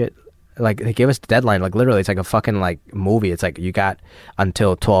 holy shit. Like, they gave us the deadline. Like, literally, it's like a fucking, like, movie. It's like, you got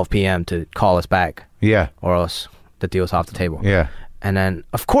until 12 p.m. to call us back. Yeah. Or else the deal's off the table. Yeah. And then,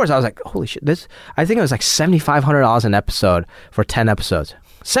 of course, I was like, holy shit, this, I think it was like $7,500 an episode for 10 episodes.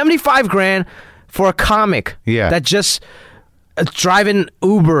 $75,000 for a comic that just driving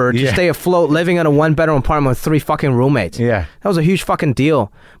Uber to stay afloat, living in a 1-bedroom apartment with 3 fucking roommates. Yeah. That was a huge fucking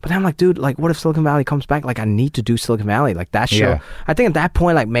deal. But then I'm like, dude, like, what if Silicon Valley comes back? Like, I need to do Silicon Valley. Like, that show. Yeah. I think at that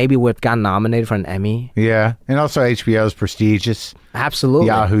point, like, maybe we've gotten nominated for an Emmy. Yeah. And also HBO's prestigious. Absolutely.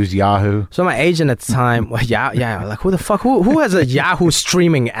 Yahoo's Yahoo. So my agent at the time, like, who the fuck, who has a Yahoo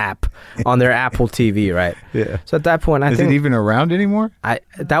streaming app on their Apple TV, right? Yeah. So at that point, I think... Is it even around anymore?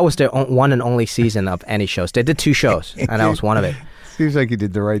 That was their one and only season of any shows. They did 2 shows, and that was one of it. Seems like you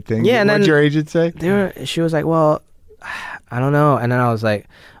did the right thing. Yeah, and what'd your agent say? She was like, well, I don't know. And then I was like,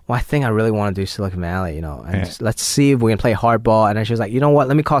 well, I think I really want to do Silicon Valley, you know, and just, let's see if we can play hardball. And then she was like, you know what?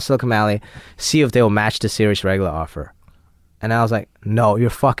 Let me call Silicon Valley, see if they will match the series regular offer. And I was like, no, you're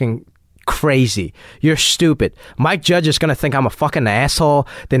fucking crazy. You're stupid. Mike Judge is going to think I'm a fucking asshole.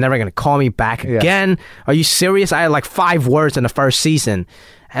 They're never going to call me back again. Are you serious? I had like 5 words in the first season.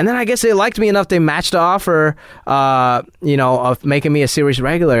 And then I guess they liked me enough. They matched the offer, you know, of making me a series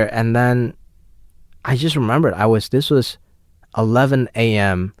regular. And then I just remembered this was 11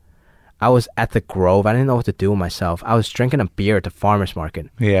 a.m. I was at the Grove. I didn't know what to do with myself. I was drinking a beer at the farmer's market.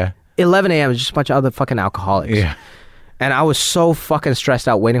 Yeah. 11 a.m. just a bunch of other fucking alcoholics. Yeah. And I was so fucking stressed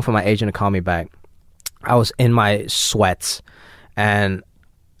out waiting for my agent to call me back. I was in my sweats. And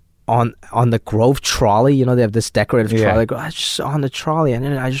on the Grove trolley, you know, they have this decorative trolley. I was just on the trolley. And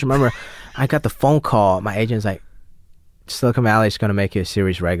then I just remember I got the phone call. My agent's like, Silicon Valley is going to make you a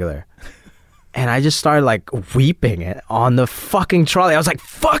series regular. And I just started like weeping on the fucking trolley. I was like,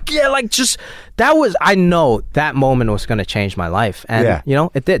 fuck yeah, like just, I know that moment was going to change my life. And you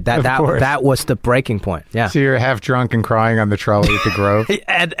know, it did. That was the breaking point. Yeah. So you're half drunk and crying on the trolley at the Grove?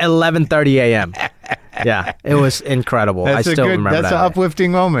 At 11:30 a.m. Yeah, it was incredible. I still remember that. That's an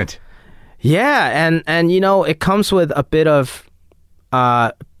uplifting moment. Yeah, and you know, it comes with a bit of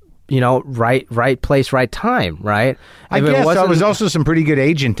you know, right place, right time, right? I guess there was also some pretty good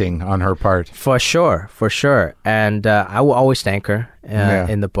agenting on her part. For sure. And I will always thank her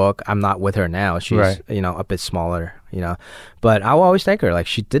in the book. I'm not with her now. She's, you know, a bit smaller, you know. But I will always thank her. Like,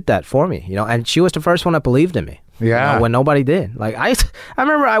 she did that for me, you know. And she was the first one that believed in me. Yeah. You know, when nobody did. Like, I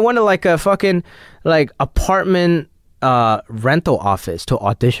remember I went to, like, a fucking, like, apartment rental office to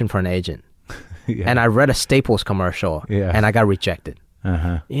audition for an agent. And I read a Staples commercial. And I got rejected.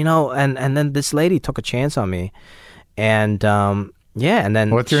 You know, and then this lady took a chance on me, and and then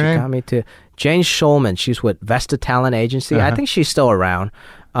what's your name? Got me to Jane Schulman. She's with Vesta Talent Agency. I think she's still around.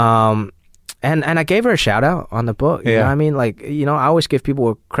 And I gave her a shout out on the book. You know what I mean? Like, you know, I always give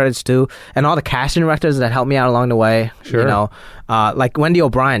people credits too, and all the casting directors that helped me out along the way. Sure. You know, like Wendy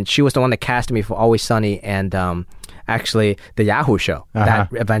O'Brien. She was the one that cast me for Always Sunny and actually the Yahoo show that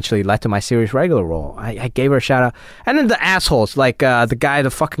eventually led to my series regular role. I gave her a shout out. And then the assholes, like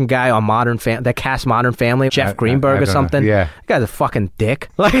the fucking guy on Modern Family, that cast Modern Family, Jeff Greenberg or something. Yeah. That guy's a fucking dick.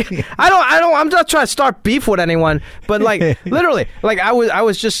 Like, I'm not trying to start beef with anyone, but like literally, like I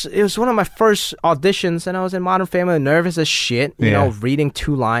was just, it was one of my first auditions and I was in Modern Family, nervous as shit, you know, reading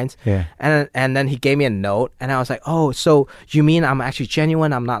 2 lines. Yeah. And then he gave me a note and I was like, oh, so you mean I'm actually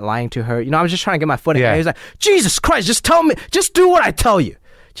genuine? I'm not lying to her. You know, I was just trying to get my foot in. And he was like, Jesus Christ, just tell me, just do what I tell you.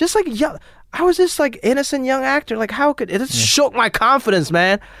 Just like, I was this like innocent young actor. Like, how could it shook my confidence,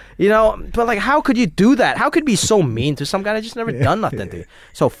 man? You know, but like, how could you do that? How could you be so mean to some guy that just never done nothing to you?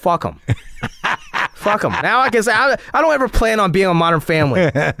 So fuck him. Fuck him. Now I can say I don't ever plan on being on Modern Family.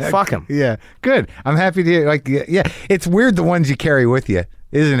 Fuck him. Yeah, good. I'm happy to like. Yeah, it's weird the ones you carry with you,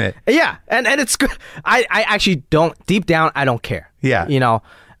 isn't it? Yeah, and it's good. I actually don't. Deep down, I don't care. Yeah, you know.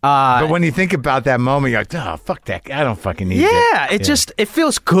 But when you think about that moment, you're like, oh, fuck that. I don't fucking need that. Yeah, it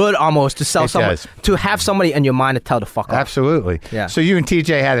feels good almost to sell someone, to have somebody in your mind to tell the fuck off. Absolutely. Yeah. So you and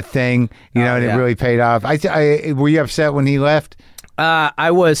TJ had a thing, and it really paid off. Were you upset when he left?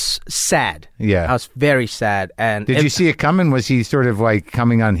 I was sad. Yeah. I was very sad. And did you see it coming? Was he sort of like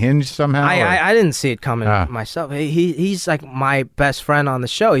coming unhinged somehow? I didn't see it coming myself. He's like my best friend on the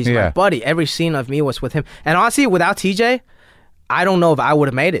show. He's my buddy. Every scene of me was with him. And honestly, without TJ, I don't know if I would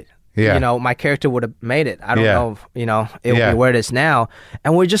have made it. Yeah. My character would have made it. I don't know if, it would be where it is now.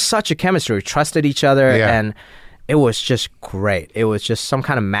 And we're just such a chemistry. We trusted each other and it was just great. It was just some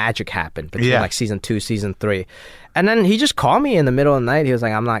kind of magic happened between like season 2, season 3. And then he just called me in the middle of the night. He was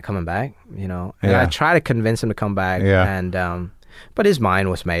like, I'm not coming back, And I tried to convince him to come back. Yeah. And but his mind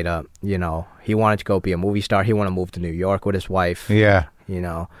was made up, He wanted to go be a movie star. He wanted to move to New York with his wife. Yeah.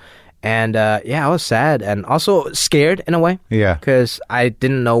 And I was sad and also scared in a way. Yeah. Because I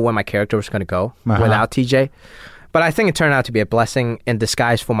didn't know where my character was going to go without TJ. But I think it turned out to be a blessing in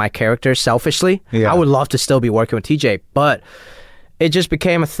disguise for my character, selfishly. Yeah. I would love to still be working with TJ, but it just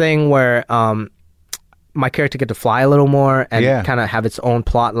became a thing where my character get to fly a little more and kind of have its own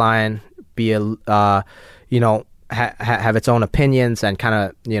plot line, be have its own opinions and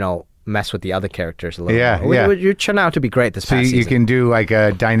kind of, mess with the other characters a little more. You turn out to be great this past season. You can do like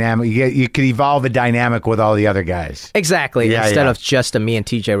a dynamic, you could evolve a dynamic with all the other guys. Exactly, instead of just a me and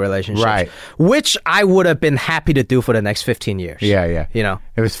TJ relationship. Right. Which I would have been happy to do for the next 15 years. Yeah.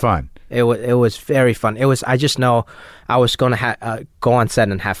 It was fun. It was very fun. I just know I was going to go on set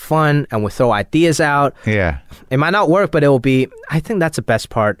and have fun and we'll throw ideas out. Yeah. It might not work, but it will be, I think that's the best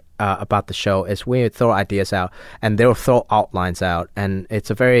part about the show is we throw ideas out and they'll throw outlines out. And it's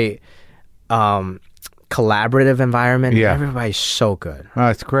a very collaborative environment. Yeah. Everybody's so good. Oh,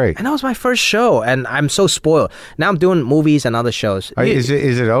 it's great. And that was my first show and I'm so spoiled. Now I'm doing movies and other shows. Is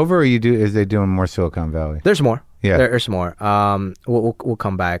it over or is they doing more Silicon Valley? There's more. Yeah. There's more. We'll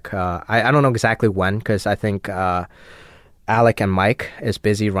come back. I don't know exactly when because I think Alec and Mike is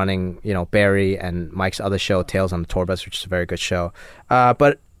busy running, Barry and Mike's other show, Tales on the Tour Bus, which is a very good show.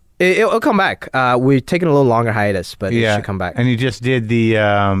 But it'll come back. We're taking a little longer hiatus, but it should come back. And you just did the,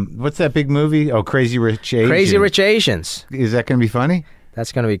 what's that big movie? Oh, Crazy Rich Asians. Crazy Rich Asians. Is that going to be funny?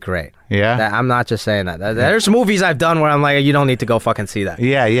 That's going to be great. Yeah? I'm not just saying that. There's movies I've done where I'm like, you don't need to go fucking see that.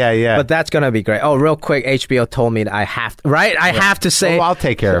 Yeah. But that's going to be great. Oh, real quick, HBO told me that I have to, right? I have to say. Oh, I'll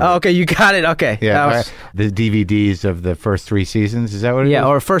take care of it. Oh, okay, you got it. Okay. Yeah. The DVDs of the first 3 seasons, is that what it is? Yeah,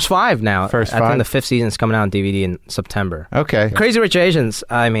 or first 5 now. First 5? I think the 5th season's coming out on DVD in September. Okay. Crazy Rich Asians,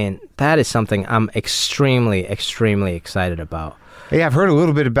 I mean, that is something I'm extremely, extremely excited about. Yeah, I've heard a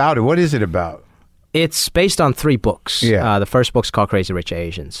little bit about it. What is it about? It's based on 3 books. Yeah. The first book's called Crazy Rich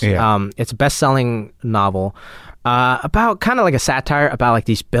Asians. Yeah. It's a best-selling novel about kind of like a satire about like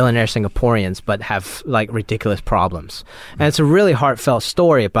these billionaire Singaporeans but have like ridiculous problems. And it's a really heartfelt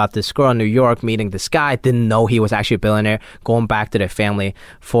story about this girl in New York meeting this guy, didn't know he was actually a billionaire, going back to their family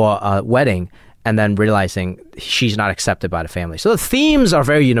for a wedding and then realizing she's not accepted by the family. So the themes are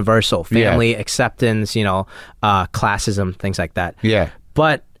very universal. Family, acceptance, classism, things like that. Yeah.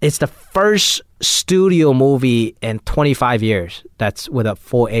 But it's the first studio movie in 25 years that's with a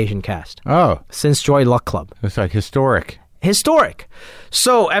full Asian cast. Oh. Since Joy Luck Club. It's like historic.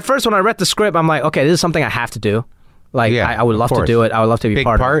 So at first when I read the script, I'm like, okay, this is something I have to do. Like, I would love to do it. I would love to be Big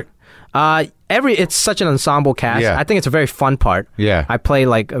part part? of it. It's such an ensemble cast. Yeah. I think it's a very fun part. Yeah. I play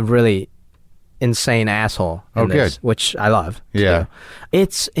like a really insane asshole in this, which I love. Yeah. Too.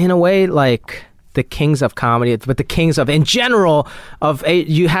 It's in a way like the kings of comedy, but the kings of, in general,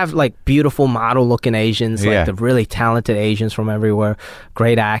 you have like beautiful model looking Asians, like the really talented Asians from everywhere,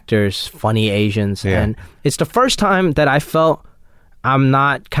 great actors, funny Asians. Yeah. And it's the first time that I felt I'm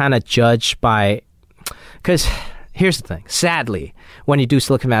not kind of judged by, because here's the thing, sadly, when you do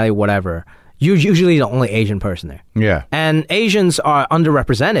Silicon Valley, whatever, you're usually the only Asian person there. Yeah. And Asians are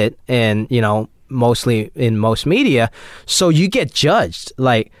underrepresented in, mostly in most media. So you get judged.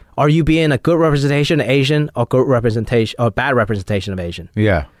 Like, are you being a good representation of Asian or good representation or bad representation of Asian?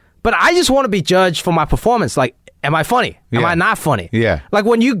 Yeah. But I just want to be judged for my performance. Like, am I funny? Am I not funny? Yeah. Like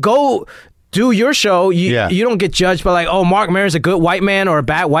when you go do your show, you don't get judged by like, oh, Marc Maron's a good white man or a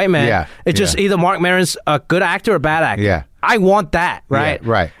bad white man. Yeah. It's just either Marc Maron's a good actor or a bad actor. Yeah. I want that, right? Yeah,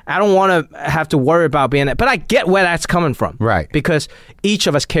 right. I don't want to have to worry about being that. But I get where that's coming from. Right. Because each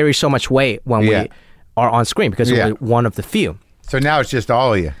of us carry so much weight when we are on screen because we're one of the few. So now it's just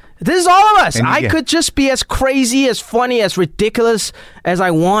all of you. This is all of us. I could just be as crazy, as funny, as ridiculous as I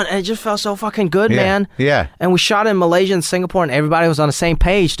want. And it just felt so fucking good, man. Yeah. And we shot in Malaysia and Singapore and everybody was on the same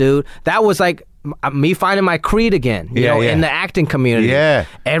page, dude. That was like me finding my creed again, you know, in the acting community. Yeah.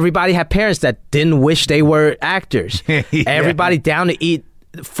 Everybody had parents that didn't wish they were actors. Everybody down to eat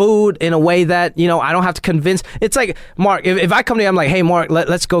food in a way that, you know, I don't have to convince. It's like, Mark, if I come to you, I'm like, hey, Mark,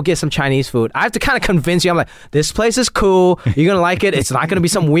 let's go get some Chinese food. I have to kind of convince you. I'm like, this place is cool. You're going to like it. It's not going to be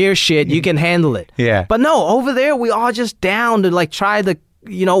some weird shit. You can handle it. Yeah. But no, over there, we all just down to like try the,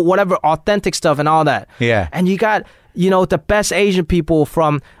 you know, whatever authentic stuff and all that. Yeah. And you got, you know, the best Asian people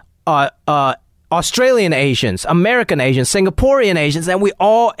from Australian Asians, American Asians, Singaporean Asians, and we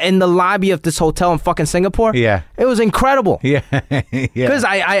all in the lobby of this hotel in fucking Singapore. Yeah. It was incredible. Yeah. Because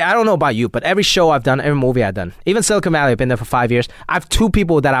I don't know about you, but every show I've done, every movie I've done, even Silicon Valley, I've been there for 5 years. I have 2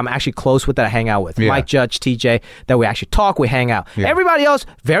 people that I'm actually close with that I hang out with. Yeah. Mike Judge, TJ, that we actually talk, we hang out. Yeah. Everybody else,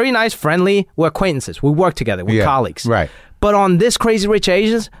 very nice, friendly. We're acquaintances. We work together. We're colleagues. Right. But on this Crazy Rich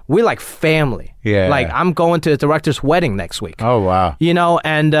Asians, we're like family. Yeah. Like I'm going to the director's wedding next week. Oh, wow. You know,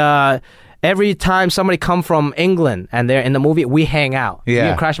 and every time somebody come from England and they're in the movie, we hang out. Yeah. You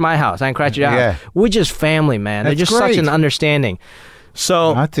can crash my house. I can crash your house. Yeah. We're just family, man. That's They're just great. such an understanding.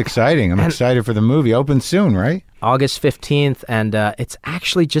 So That's exciting. I'm excited for the movie. Opens soon, right? August 15th, and it's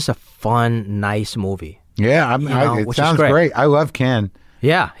actually just a fun, nice movie. Yeah, it which is sounds great. I love Ken.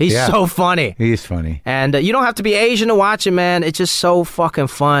 Yeah, he's so funny. He's funny. And you don't have to be Asian to watch it, man. It's just so fucking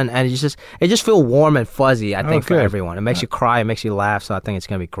fun, and it just feels warm and fuzzy. I think for good. everyone, it makes you cry, it makes you laugh. So I think it's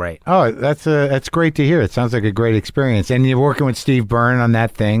gonna be great. Oh, that's great to hear. It sounds like a great experience. And you're working with Steve Byrne on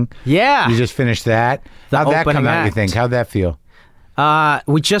that thing. Yeah, You just finished that. The How'd that come opening out, you act. think? How'd that feel?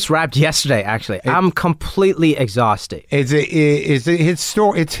 we just wrapped yesterday. Actually, I'm completely exhausted. Is it his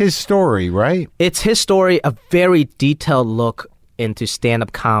story? It's his story, right? It's his story, a very detailed look into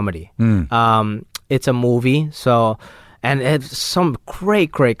stand-up comedy. It's a movie, so, and it's some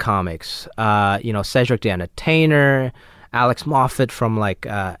great comics. You know, Cedric the Entertainer, Alex Moffat from like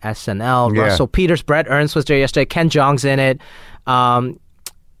SNL, Yeah. Russell Peters, Brett Ernst was there yesterday. Ken Jeong's in it.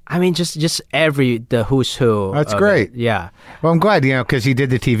 I mean, just the who's who. That's of great. it. Yeah. Well, I'm glad, because he did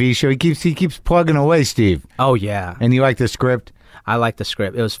the TV show. He keeps plugging away, Steve. Oh yeah. And you like the script? I like the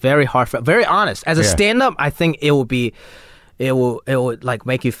script. It was very heartfelt, very honest. As a stand-up, I think it would like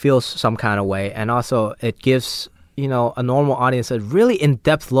make you feel some kind of way, and also it gives, you know, a normal audience a really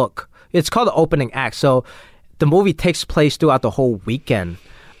in-depth look. It's called the opening act. So the movie takes place throughout the whole weekend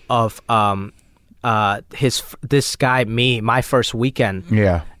of my first weekend.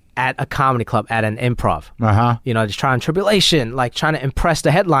 Yeah. At a comedy club, at an improv. Uh-huh. You know, just trying tribulation, like trying to impress the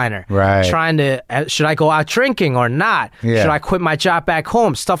headliner. Right. Trying to, should I go out drinking or not? Yeah. Should I quit my job back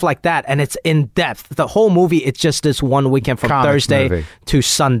home? Stuff like that. And it's in depth. The whole movie, it's just this one weekend from Comics Thursday movie. to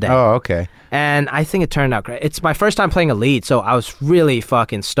Sunday. Oh, okay. And I think it turned out great. It's my first time playing a lead, so I was really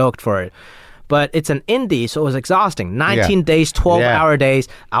fucking stoked for it. But it's an indie, so it was exhausting. 19 days, 12-hour days.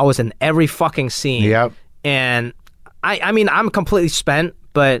 I was in every fucking scene. Yep. And I mean, I'm completely spent,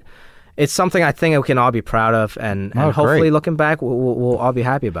 but it's something I think we can all be proud of, and hopefully great. looking back, we'll all be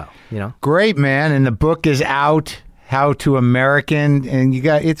happy about, you know? Great, man. And the book is out, How to American, and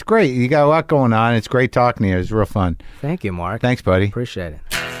it's great. You got a lot going on. It's great talking to you. It's real fun. Thank you, Mark. Thanks, buddy. Appreciate it.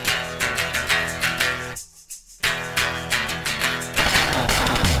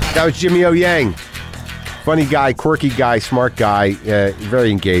 That was Jimmy O. Yang. Funny guy, quirky guy, smart guy, very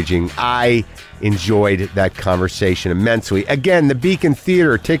engaging. I enjoyed that conversation immensely. Again, the Beacon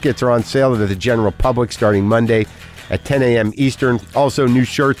Theater tickets are on sale to the general public starting Monday at 10 a.m. Eastern. Also, new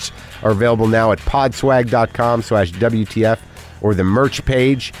shirts are available now at podswag.com/WTF or the merch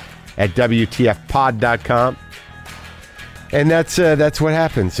page at WTFpod.com. And that's what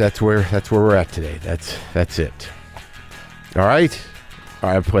happens. That's where we're at today. That's it. All right.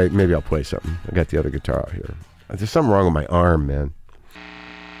 Maybe I'll play something. I got the other guitar out here. There's something wrong with my arm, man.